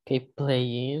 okay,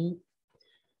 playing,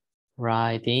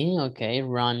 riding, okay,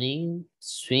 running,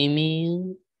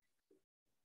 swimming,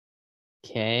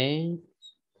 okay.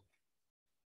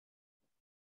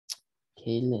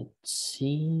 Okay, let's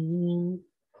see.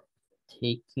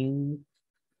 taking.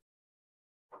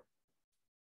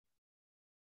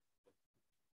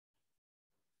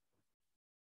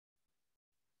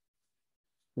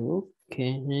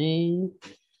 Okay,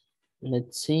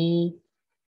 let's see.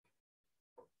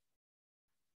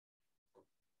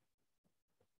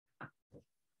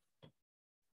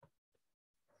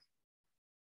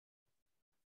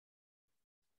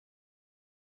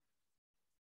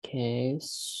 Okay,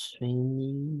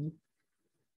 swimming.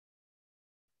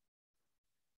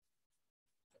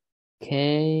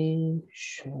 Okay,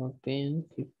 shopping,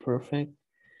 okay, perfect.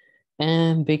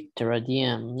 And Victor at the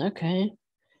end, okay.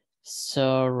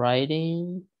 So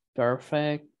writing,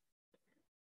 perfect.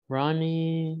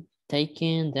 Running,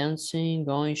 taking, dancing,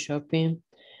 going shopping.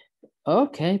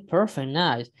 Okay, perfect,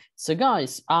 nice. So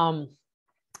guys,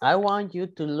 I want you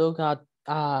to look at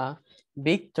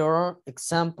Victor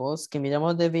examples que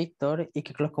miramos de Victor y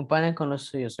que los comparen con los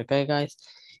suyos, okay guys.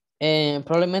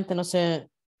 Probablemente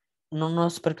no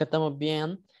nos percatamos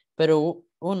bien, pero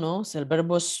uno es el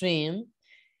verbo swim.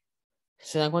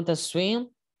 ¿Se dan cuenta? Swim,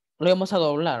 lo vamos a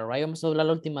doblar, right? Vamos a doblar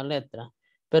la última letra.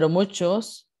 Pero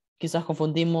muchos quizás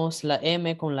confundimos la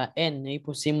M con la N y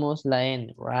pusimos la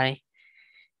N, right?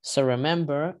 So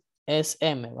remember, es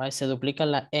M, right? Se duplica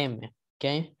la M,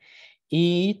 ¿ok?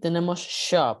 Y tenemos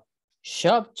shop.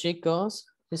 Shop, chicos,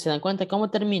 si se dan cuenta,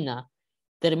 ¿cómo termina?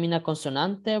 Termina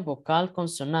consonante, vocal,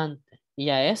 consonante. Y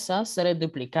a esa se le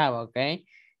duplicaba, ¿ok?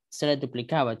 Se le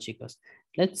duplicaba, chicos.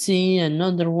 Let's see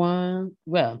another one.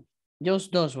 Well,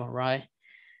 just those one, right?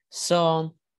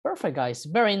 So, perfect, guys.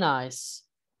 Very nice.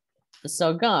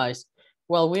 So, guys,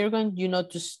 well, we're going,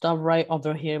 to stop right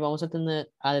over here. Vamos a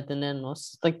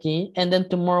detenernos hasta aquí. And then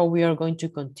tomorrow we are going to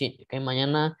continue. Okay,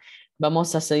 mañana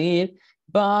vamos a seguir.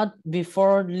 But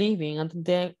before leaving, antes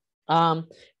de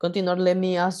continuar, let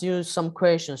me ask you some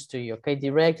questions to you, okay,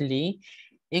 directly,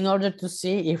 in order to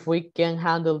see if we can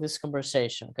handle this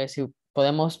conversation. Okay, si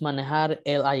podemos manejar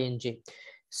el ing.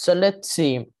 So let's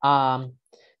see.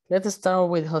 Let's start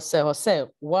with Jose. Jose,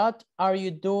 what are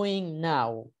you doing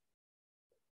now?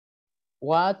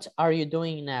 What are you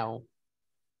doing now?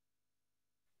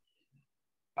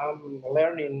 I'm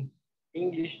learning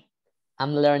English.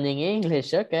 I'm learning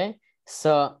English, okay.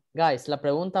 So, guys, la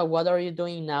pregunta, what are you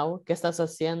doing now? ¿Qué estás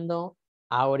haciendo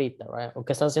ahorita, right? ¿O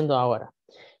qué estás haciendo ahora?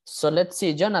 So, let's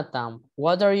see, Jonathan,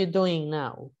 what are you doing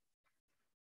now?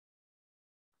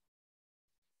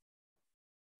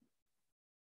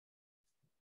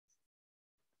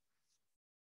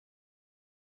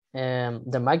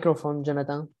 The microphone,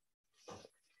 Jonathan.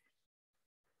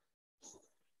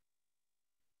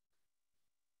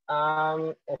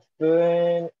 I'm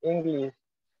studying English.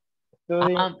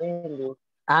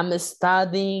 I'm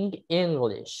studying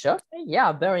English. Okay,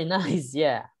 yeah, very nice,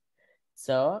 yeah.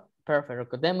 So, perfect.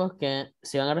 Recordemos que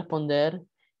si van a responder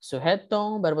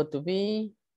sujeto, verbo to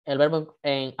be, el verbo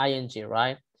en ing,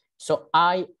 right? So,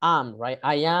 I am, right?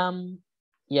 I am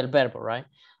y el verbo, right?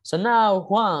 So now,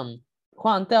 Juan,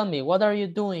 tell me, what are you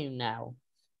doing now?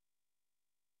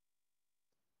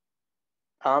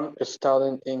 I'm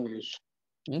studying English.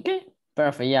 Okay,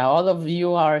 perfect. Yeah, all of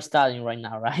you are studying right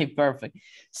now, right? Perfect.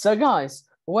 So guys,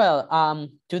 well,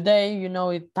 today,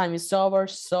 time is over.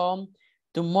 So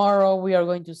tomorrow we are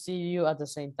going to see you at the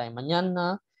same time.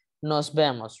 Mañana nos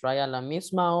vemos, right? A la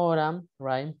misma hora,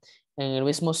 right? En el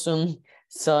mismo Zoom.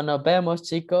 So nos vemos,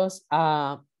 chicos.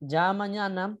 Ya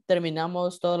mañana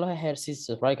terminamos todos los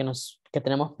ejercicios, right? Que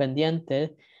tenemos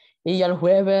pendientes. Y el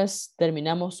jueves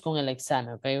terminamos con el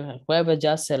examen, ¿ok? El jueves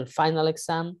ya es el final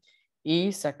exam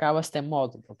y se acaba este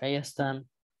módulo, ¿ok?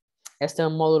 Este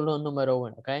módulo número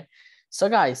 1, ¿ok? So,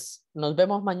 guys, nos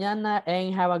vemos mañana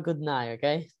and have a good night,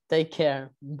 ¿ok? Take care.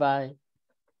 Bye.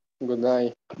 Good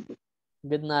night.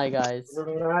 Good night, guys.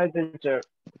 Good night, teacher.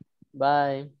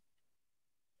 Bye.